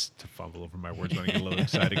tend to fumble over my words when I get a little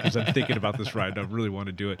excited, because I'm thinking about this ride. I really want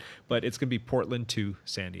to do it. But it's going to be Portland to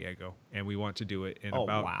San Diego, and we want to do it in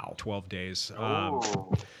about 12 days.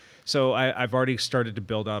 So I've already started to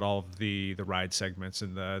build out all of the ride segments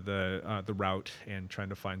and the route, and trying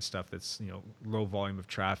to find stuff that's low volume of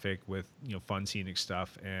traffic with fun scenic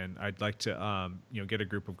stuff. And I'd like to get a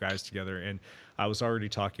group of guys together. And I was already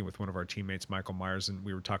talking with one of our teammates, Michael Myers, and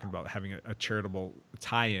we were talking about having a charitable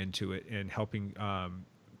tie-in to it and helping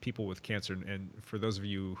people with cancer. And for those of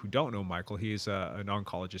you who don't know Michael, he's an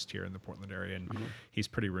oncologist here in the Portland area, and he's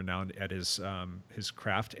pretty renowned at his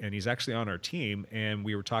craft, and he's actually on our team. And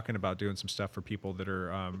we were talking about doing some stuff for people that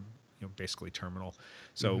are basically terminal.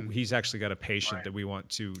 So he's actually got a patient that we want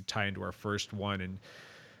to tie into our first one, and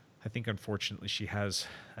I think unfortunately she has,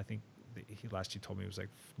 last he told me it was like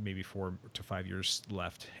maybe 4 to 5 years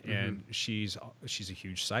left, and she's a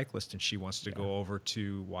huge cyclist, and she wants to go over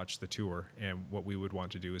to watch the tour. And what we would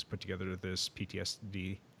want to do is put together this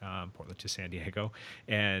PTSD Portland to San Diego,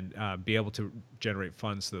 and be able to generate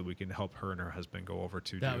funds so that we can help her and her husband go over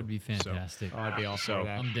to. That would be fantastic. So, I'd be all for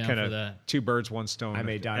that. I'm down for that. 2 birds, 1 stone. I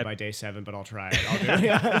may die by day 7, but I'll try it. I'll do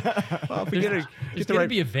it. Well, if we get there's going to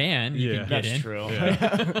be a van. You can get that's in. true.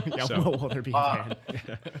 Yeah. Will there be a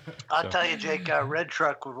van? I'll tell you, Jake, Red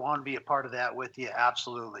Truck would want to be a part of that with you.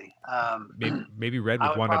 Absolutely. Maybe Red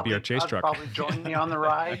would want to be our chase truck. Probably join me on the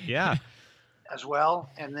ride. Yeah. As well.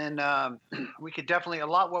 And then we could definitely,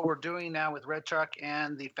 what we're doing now with Red Truck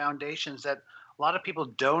and the foundations, that a lot of people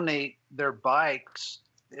donate their bikes.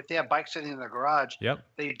 If they have bikes sitting in their garage,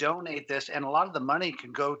 they donate this, and a lot of the money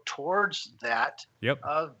can go towards that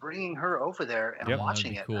of bringing her over there and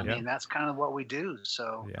watching it. Cool. I mean, that's kind of what we do.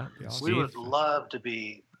 So we would love to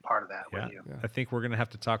be part of that with you. I think we're going to have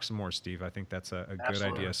to talk some more, Steve. I think that's a good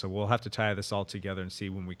idea. So we'll have to tie this all together and see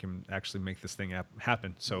when we can actually make this thing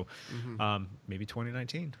happen. So maybe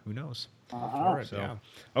 2019, who knows?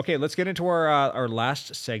 Okay, let's get into our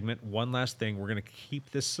last segment. One last thing. We're going to keep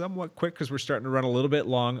this somewhat quick because we're starting to run a little bit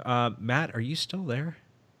long. Matt, are you still there?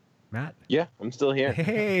 Matt? Yeah, I'm still here.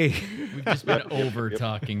 Hey. We've just been over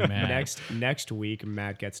talking, Matt. Next week,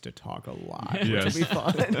 Matt gets to talk a lot, Yes. which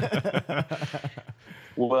will be fun.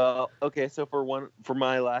 Well, okay, so for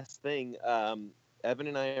my last thing, Evan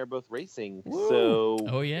and I are both racing, so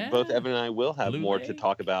Oh, yeah? both Evan and I will have Blue more to Lake?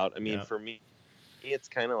 talk about. I mean, Yep. for me, it's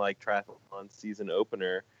kind of like triathlon season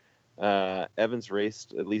opener. Evan's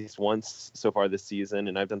raced at least once so far this season,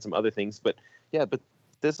 and I've done some other things. But yeah,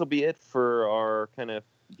 this will be it for our kind of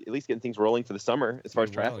at least getting things rolling for the summer as far as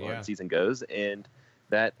We will, triathlon yeah. season goes, and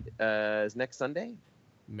that is next Sunday.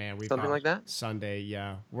 Man, we've Something got like that? Sunday,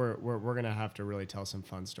 yeah. We're gonna have to really tell some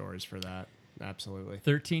fun stories for that. Absolutely.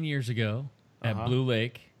 13 years ago at Uh-huh. Blue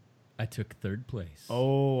Lake, I took third place.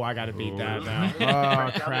 Oh, I gotta beat that now.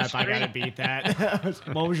 Oh crap, I gotta beat that.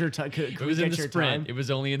 What was your time? It was in the sprint. It was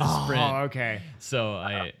only in the sprint. Oh, okay. So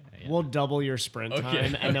yeah. We'll double your sprint time,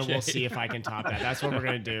 Okay, and then okay. we'll see if I can top that. That's what we're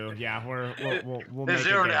gonna do. Yeah, we'll make Is a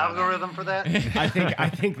there an game of it. algorithm for that? I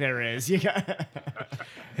think there is. You got.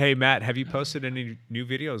 Hey, Matt, have you posted any new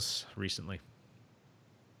videos recently?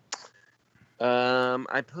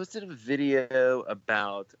 I posted a video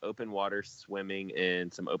about open water swimming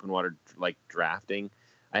and some open water like drafting.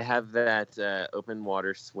 I have that open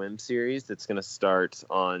water swim series that's going to start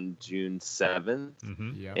on June 7th.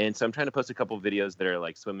 Yeah. And so I'm trying to post a couple of videos that are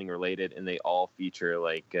like swimming related, and they all feature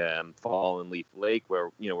like Fall and Leaf Lake, where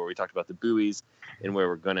we talked about the buoys, and where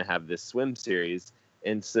we're going to have this swim series.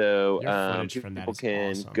 And so Your footage from that people is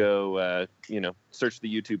can awesome. go, search the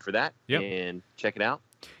YouTube for that Yep. and check it out.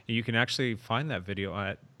 You can actually find that video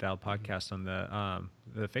at Dial Podcast on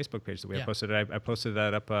the Facebook page that we have Yeah. posted. I posted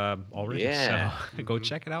that up already. Yeah. So go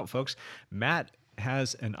check it out, folks. Matt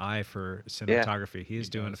has an eye for cinematography. He is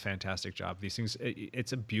doing a fantastic job. These things,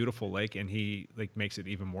 it's a beautiful lake, and he like makes it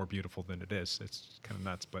even more beautiful than it is. It's kind of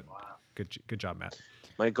nuts, but good job, Matt.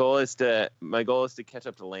 My goal is to catch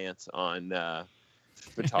up to Lance on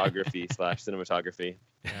photography / cinematography.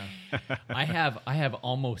 I have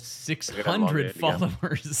almost got a long day 600 to go.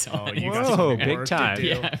 followers. Oh, on you it. got some Whoa, big big work to time. do.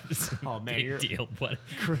 Yeah, it's a Oh, man, big you're deal. But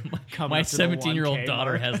coming my up to the 17-year-old 1K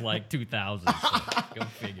daughter mark. has like 2,000. So go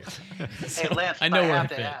figure. Hey, So Lance, I know I where have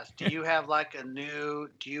to to fit. ask, do you have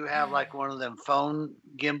like one of them phone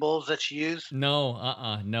gimbals that you use?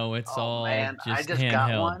 No, no, it's Oh all man, I just just handheld.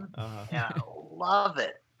 got one, Uh-huh. and I love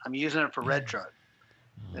it. I'm using it for Red Truck.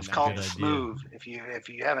 It's called good the idea. Smooth. If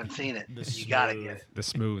you haven't seen it, The you gotta Smooth. get it. The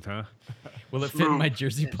smooth, huh? Will it fit in my Smooth.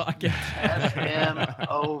 jersey It's pocket?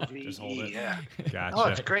 SMOVE. Just hold it. Yeah. Gotcha. Oh,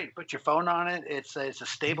 it's great. Put your phone on it. It's a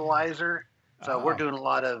stabilizer. So we're Oh. doing a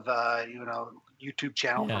lot of YouTube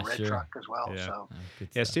channel Yeah, for Red sure. Truck as well. Yeah. So Good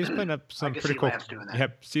Yeah, stuff. Steve's putting up some can pretty see cool. Lance doing that. Yeah,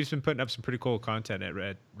 Steve's been putting up some pretty cool content at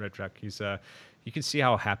Red Truck. He's you can see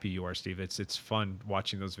how happy you are, Steve. It's fun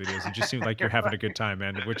watching those videos. It just seems like you're having a good time,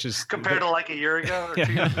 man. Which is compared to like a year ago or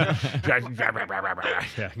 2 years ago, yeah, I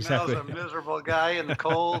exactly. was a miserable guy in the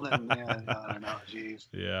cold, and no, geez,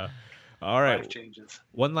 Yeah. All life right. changes.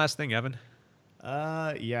 One last thing, Evan.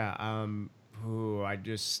 Yeah. I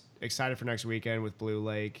just excited for next weekend with Blue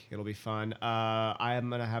Lake. It'll be fun. I am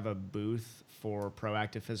gonna have a booth for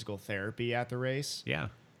proactive physical therapy at the race. Yeah.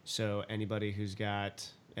 So anybody who's got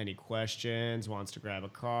any questions, wants to grab a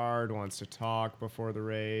card, wants to talk before the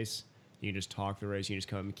race, you can just talk the race. You can just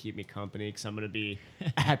come and keep me company because I'm gonna be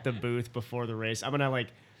at the booth before the race. I'm gonna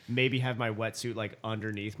maybe have my wetsuit like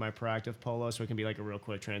underneath my proactive polo, so it can be like a real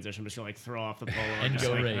quick transition. I'm just gonna like throw off the polo And just,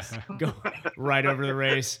 go like, race. go right over the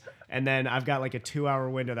race, and then I've got like a 2-hour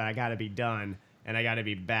window that I got to be done. And I got to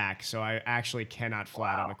be back, so I actually cannot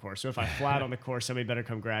flat on the course. So if I flat on the course, somebody better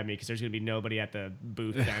come grab me because there's going to be nobody at the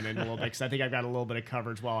booth then in a little bit. Because I think I've got a little bit of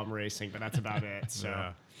coverage while I'm racing, but that's about it. So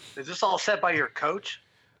Yeah. Is this all set by your coach?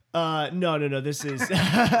 no. This is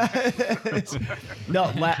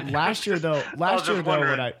no. Last year though, just when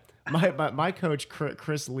wondering. my coach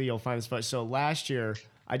Chris Lee will find this funny. So last year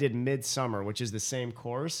I did Midsummer, which is the same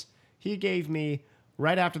course. He gave me.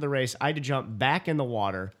 Right after the race, I had to jump back in the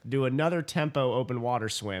water, do another tempo open water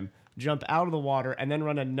swim, jump out of the water, and then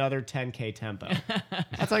run another 10K tempo.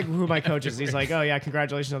 That's like who my coach is. He's like, oh yeah,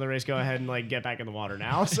 congratulations on the race. Go ahead and like get back in the water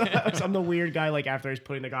now. So I'm the weird guy like after he's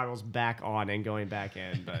putting the goggles back on and going back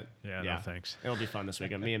in. But Yeah, no thanks. It'll be fun this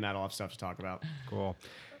weekend. Me and Matt will have stuff to talk about. Cool.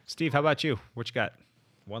 Steve, how about you? What you got?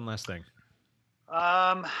 One last thing.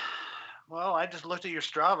 Well, I just looked at your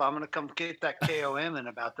Strava. I'm going to come get that KOM in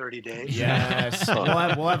about 30 days. Yes, we'll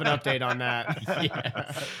have an update on that.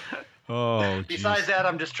 Yes. Oh, Besides geez. that,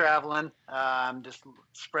 I'm just traveling. I'm just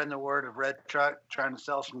spreading the word of Red Truck, trying to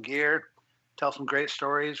sell some gear, tell some great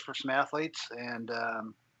stories for some athletes, and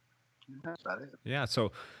that's about it. Yeah.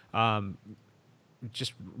 So,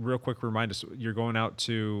 just real quick, remind us. You're going out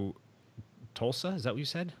to Tulsa. Is that what you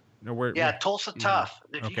said? No, where? Yeah, Tulsa Tough.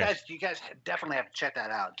 If Okay. you guys definitely have to check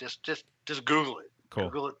that out. Just Google it. Cool.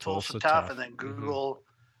 Google it, Tulsa, Tulsa Tough, Tough. and then Google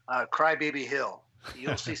Crybaby Hill.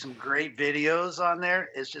 You'll see some great videos on there.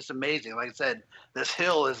 It's just amazing. Like I said, this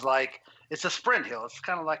hill is like it's a sprint hill. It's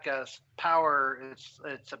kind of like a power.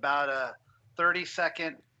 It's about a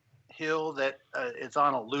 30-second hill that it's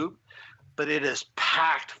on a loop, but it is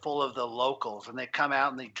packed full of the locals, and they come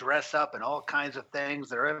out and they dress up in all kinds of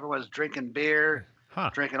things. Everyone's drinking beer,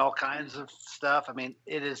 drinking all kinds of stuff. I mean,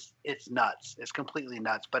 it's nuts. It's completely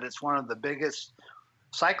nuts, but it's one of the biggest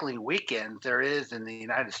cycling weekends there is in the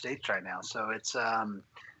United States right now. So it's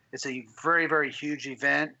a very, very huge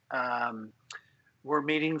event. We're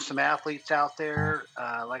meeting some athletes out there.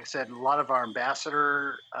 Like I said, a lot of our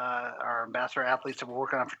ambassador athletes that we're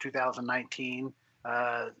working on for 2019.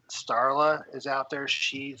 Starla is out there.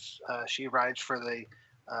 She rides for the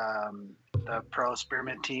pro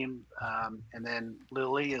spearmint team, and then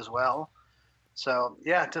Lily as well. So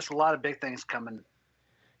yeah, just a lot of big things coming.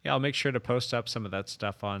 Yeah, I'll make sure to post up some of that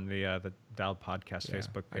stuff on the Dial Podcast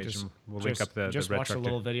Facebook page, and we'll link up the just red watched a truck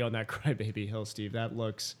little video on that Crybaby Hill, Steve. That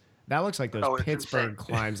looks like those it's Pittsburgh insane.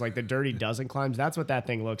 climbs, like the Dirty Dozen climbs. That's what that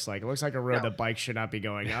thing looks like. It looks like a road Yeah. that bikes should not be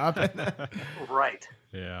going up. Right.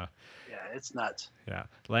 Yeah. Yeah, it's nuts. Yeah.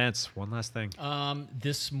 Lance, one last thing.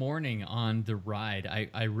 This morning on the ride,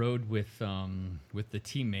 I rode with the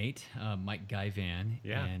teammate Mike Guyvan,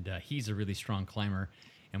 Yeah. and he's a really strong climber.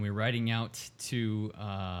 And we're riding out to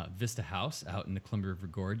Vista House out in the Columbia River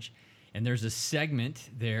Gorge, and there's a segment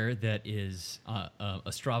there that is a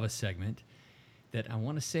Strava segment that I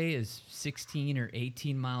want to say is 16 or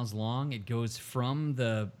 18 miles long. It goes from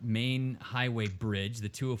the main highway bridge, the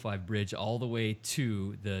 205 bridge, all the way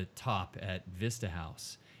to the top at Vista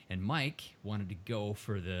House. And Mike wanted to go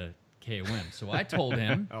for the KOM. So I told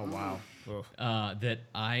him Oh wow. that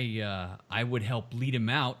I would help lead him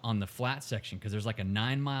out on the flat section, because there's like a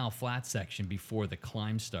 9-mile flat section before the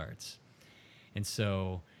climb starts. And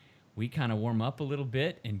so we kind of warm up a little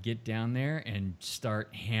bit and get down there and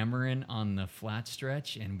start hammering on the flat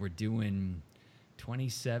stretch, and we're doing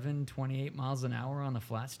 27, 28 miles an hour on the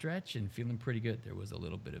flat stretch and feeling pretty good. There was a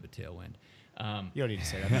little bit of a tailwind. You don't need to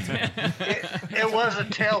say that. That's It was a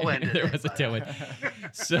tailwind. There was a tailwind.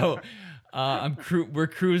 So we're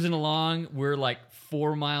cruising along. We're like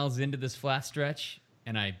 4 miles into this flat stretch,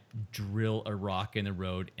 and I drill a rock in the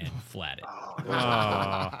road and flat it.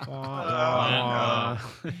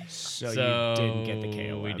 So you didn't get the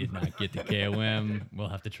KOM. We did not get the KOM. We'll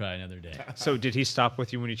have to try another day. So did he stop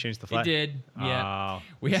with you when you changed the flat? He did, yeah.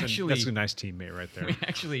 Oh, that's a nice teammate right there.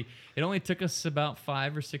 It only took us about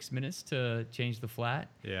 5 or 6 minutes to change the flat.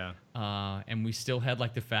 Yeah. And we still had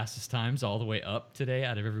like the fastest times all the way up today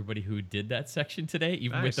out of everybody who did that section today,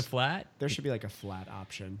 even with the flat. There should be like a flat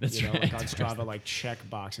option. That's you know, right. like on Strava, like check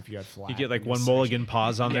box if you had flat. You get like in one this mulligan section.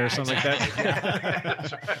 pause on there or something like that.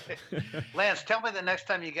 That's right. Lance, tell me the next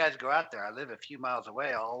time you guys go out there. I live a few miles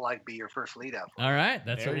away. I'll like be your first lead out. All right,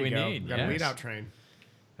 that's There what you we go. need. Got a yes. lead out train.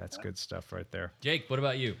 That's good stuff right there. Jake, what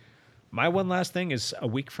about you? My one last thing is a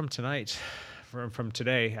week from tonight, from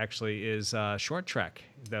today actually, is short trek.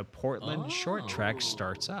 The Portland Short Track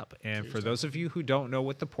starts up, and for those of you who don't know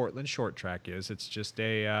what the Portland Short Track is, it's just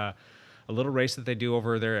a little race that they do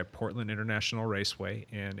over there at Portland International Raceway,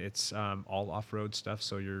 and it's all off-road stuff.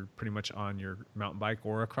 So you're pretty much on your mountain bike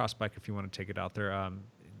or a cross bike if you want to take it out there.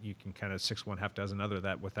 You can kind of 6 1 half dozen other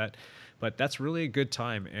that with that, but that's really a good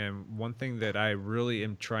time. And one thing that I really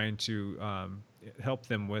am trying to help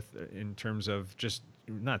them with in terms of just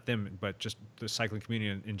not them, but just the cycling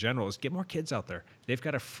community in general is get more kids out there. They've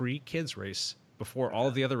got a free kids race before all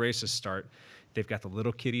of the other races start. They've got the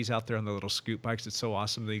little kiddies out there on the little scoot bikes. It's so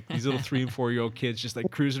awesome. These little 3 and 4 year old kids just like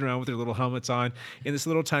cruising around with their little helmets on in this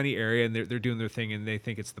little tiny area, and they're doing their thing, and they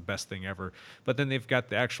think it's the best thing ever. But then they've got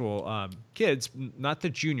the actual kids, not the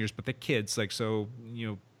juniors, but the kids, like, so,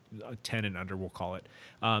 10 and under, we'll call it.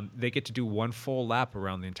 They get to do one full lap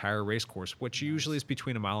around the entire race course, which usually is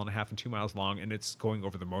between 1.5 miles and 2 miles long, and it's going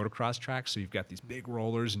over the motocross track. So you've got these big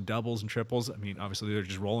rollers and doubles and triples. I mean, obviously they're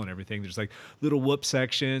just rolling everything. There's like little whoop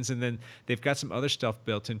sections, and then they've got some other stuff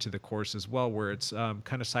built into the course as well, where it's kind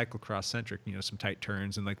of cyclocross centric. Some tight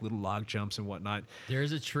turns and like little log jumps and whatnot.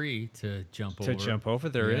 There's a tree to jump over.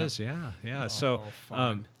 There is, yeah. So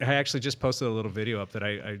I actually just posted a little video up that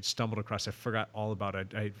I stumbled across. I forgot all about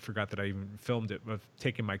it. I forgot that I even filmed it of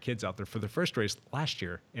taking my kids out there for the first race last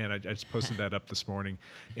year, and I just posted that up this morning,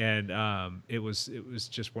 and it was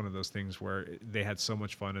just one of those things where they had so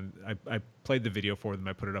much fun, and I played the video for them.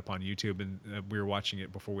 I put it up on YouTube, and we were watching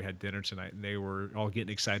it before we had dinner tonight, and they were all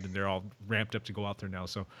getting excited. And they're all ramped up to go out there now.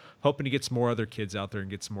 So hoping to get some more other kids out there and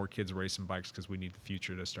get some more kids racing bikes because we need the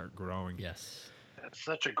future to start growing. Yes. It's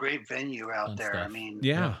such a great venue out Fun there. stuff. I mean,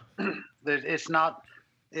 Yeah. it's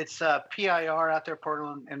PIR out there,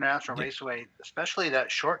 Portland International Raceway, especially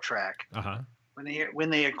that short track. Uh-huh. When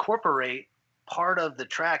they incorporate part of the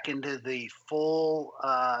track into the full,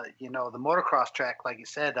 the motocross track, like you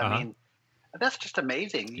said, I mean, that's just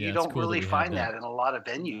amazing. Yeah, You it's don't cool that really we have find that. that in a lot of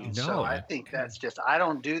venues. No. So I think that's just, I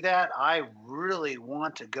don't do that. I really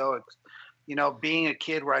want to go, being a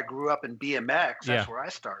kid where I grew up in BMX, that's where I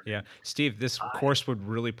started. Yeah. Steve, this course would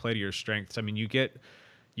really play to your strengths. I mean, you get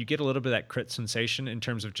a little bit of that crit sensation in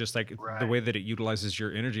terms of just like the way that it utilizes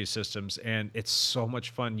your energy systems, and it's so much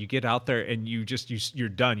fun. You get out there and you're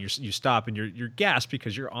done. You stop and you're gassed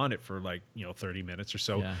because you're on it for like 30 minutes or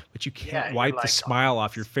so, Yeah. but you can't you're wipe the like, smile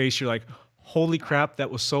off your face. You're like, holy crap, that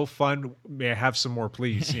was so fun. May I have some more,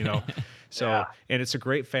 please? So, and it's a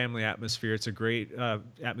great family atmosphere. It's a great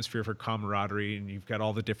atmosphere for camaraderie, and you've got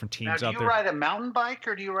all the different Now, teams do out you there. ride a mountain bike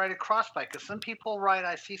or do you ride a cross bike? Because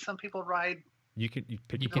I see some people ride. You can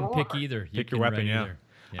pick You your can pick either. You pick your can weapon. ride Yeah. either.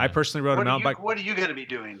 I personally rode a mountain bike. What are you going to be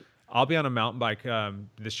doing? I'll be on a mountain bike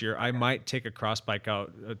this year. I might take a cross bike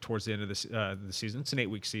out towards the end of the season. It's an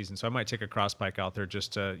 8-week season, so I might take a cross bike out there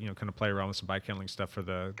just to kind of play around with some bike handling stuff for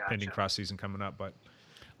the pending cross season coming up. But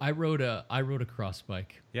I rode a cross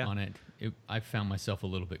bike Yeah. on it. I found myself a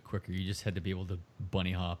little bit quicker. You just had to be able to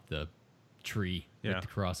bunny hop the tree Yeah. with the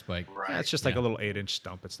cross bike. yeah, it's just like a little 8-inch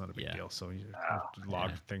stump. It's not a big deal. So you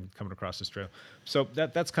log thing coming across this trail. So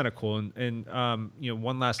that's kind of cool. And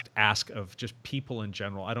one last ask of just people in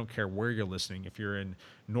general. I don't care where you're listening. If you're in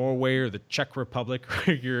Norway or the Czech Republic,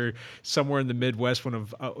 or you're somewhere in the Midwest, one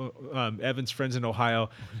of Evan's friends in Ohio,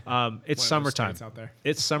 it's summertime. Out there.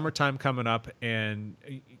 It's summertime coming up, and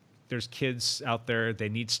there's kids out there. They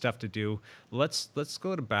need stuff to do. Let's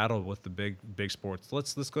go to battle with the big sports.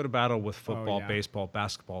 Let's go to battle with football, baseball,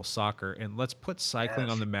 basketball, soccer, and let's put cycling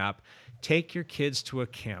on the map. Take your kids to a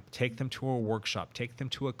camp. Take them to a workshop. Take them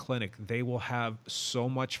to a clinic. They will have so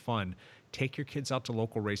much fun. Take your kids out to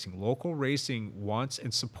local racing. Local racing wants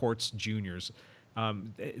and supports juniors.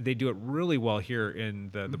 They do it really well here in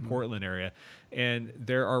the Portland area, and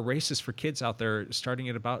there are races for kids out there starting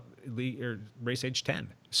at about race age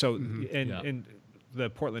 10. So and the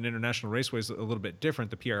Portland International Raceway is a little bit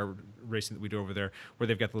different, the PR racing that we do over there, where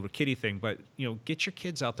they've got the little kiddie thing. But get your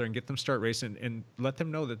kids out there and get them start racing, and let them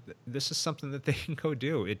know that this is something that they can go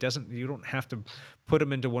do. You don't have to put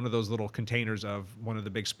them into one of those little containers of one of the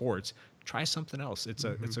big sports. Try something else. It's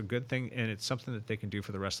a good thing, and it's something that they can do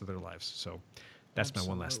for the rest of their lives. So that's my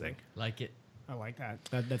one last thing. Like it. I like that.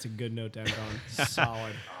 That's a good note to end on.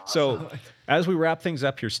 Solid. So, as we wrap things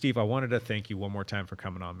up here, Steve, I wanted to thank you one more time for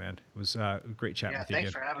coming on, man. It was a great chat with you.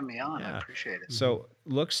 Thanks for having me on. I appreciate it. So,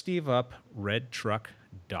 look Steve up,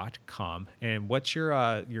 redtruck.com. And what's your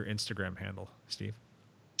Instagram handle, Steve,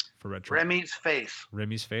 for Red Truck? Remy's Face.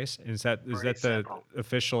 Remy's Face? Is that Very the simple.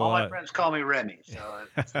 official? All my friends call me Remy, so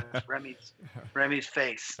it's Remy's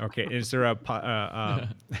Face. Okay. Is there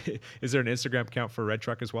is there an Instagram account for Red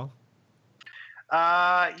Truck as well?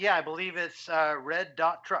 I believe it's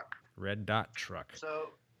red.truck. Red.truck. So,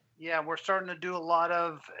 we're starting to do a lot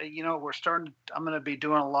of, I'm going to be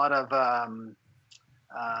doing a lot of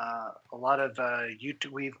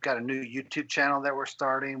YouTube. We've got a new YouTube channel that we're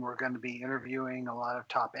starting. We're going to be interviewing a lot of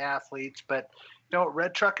top athletes, but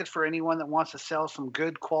Red Truck is for anyone that wants to sell some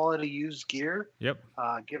good quality used gear. Yep.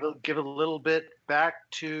 Give a little bit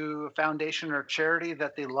back to a foundation or charity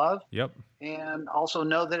that they love. Yep. And also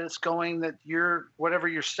know that it's whatever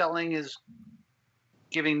you're selling is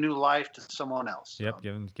giving new life to someone else. Yep.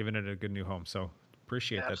 Giving it a good new home. So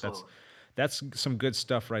appreciate that. Absolutely. That's some good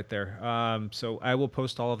stuff right there. So I will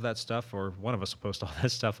post all of that stuff, or one of us will post all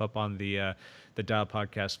that stuff up on the Dial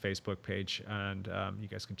Podcast Facebook page, and you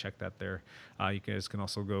guys can check that there. You guys can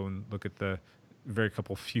also go and look at the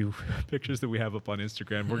few pictures that we have up on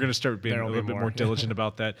Instagram. We're going to start being a little bit more diligent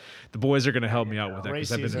about that. The boys are going to help me out with that.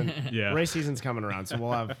 Race season's coming around, so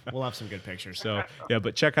we'll have some good pictures. So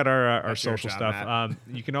but check out our That's your social job, stuff.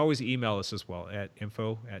 You can always email us as well at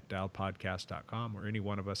info@dialedpodcast.com, or any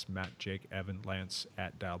one of us, Matt, Jake, Evan, Lance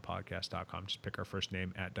at dialedpodcast.com. Just pick our first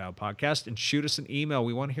name at Dialed Podcast and shoot us an email.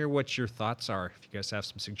 We want to hear what your thoughts are. If you guys have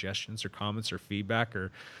some suggestions or comments or feedback,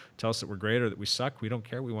 or tell us that we're great or that we suck, we don't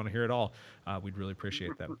care. We want to hear it all. We'd really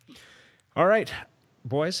appreciate that. All right.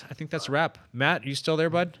 boys, I think that's a wrap. Matt, you still there,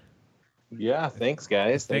 bud? Yeah, thanks,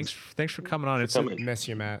 guys. Thanks for coming on. It's miss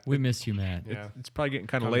you, Matt. We miss you, Matt. Yeah. It's probably getting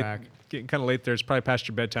kind of Come late. back. Getting kind of late there. It's probably past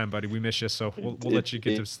your bedtime, buddy. We miss you, so we'll let you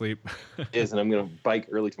get to sleep. It is, and I'm gonna bike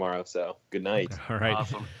early tomorrow. So good night. All right.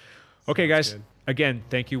 Awesome. Okay, guys. good. Again,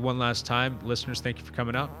 thank you one last time, listeners. Thank you for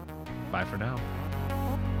coming out. Bye for now.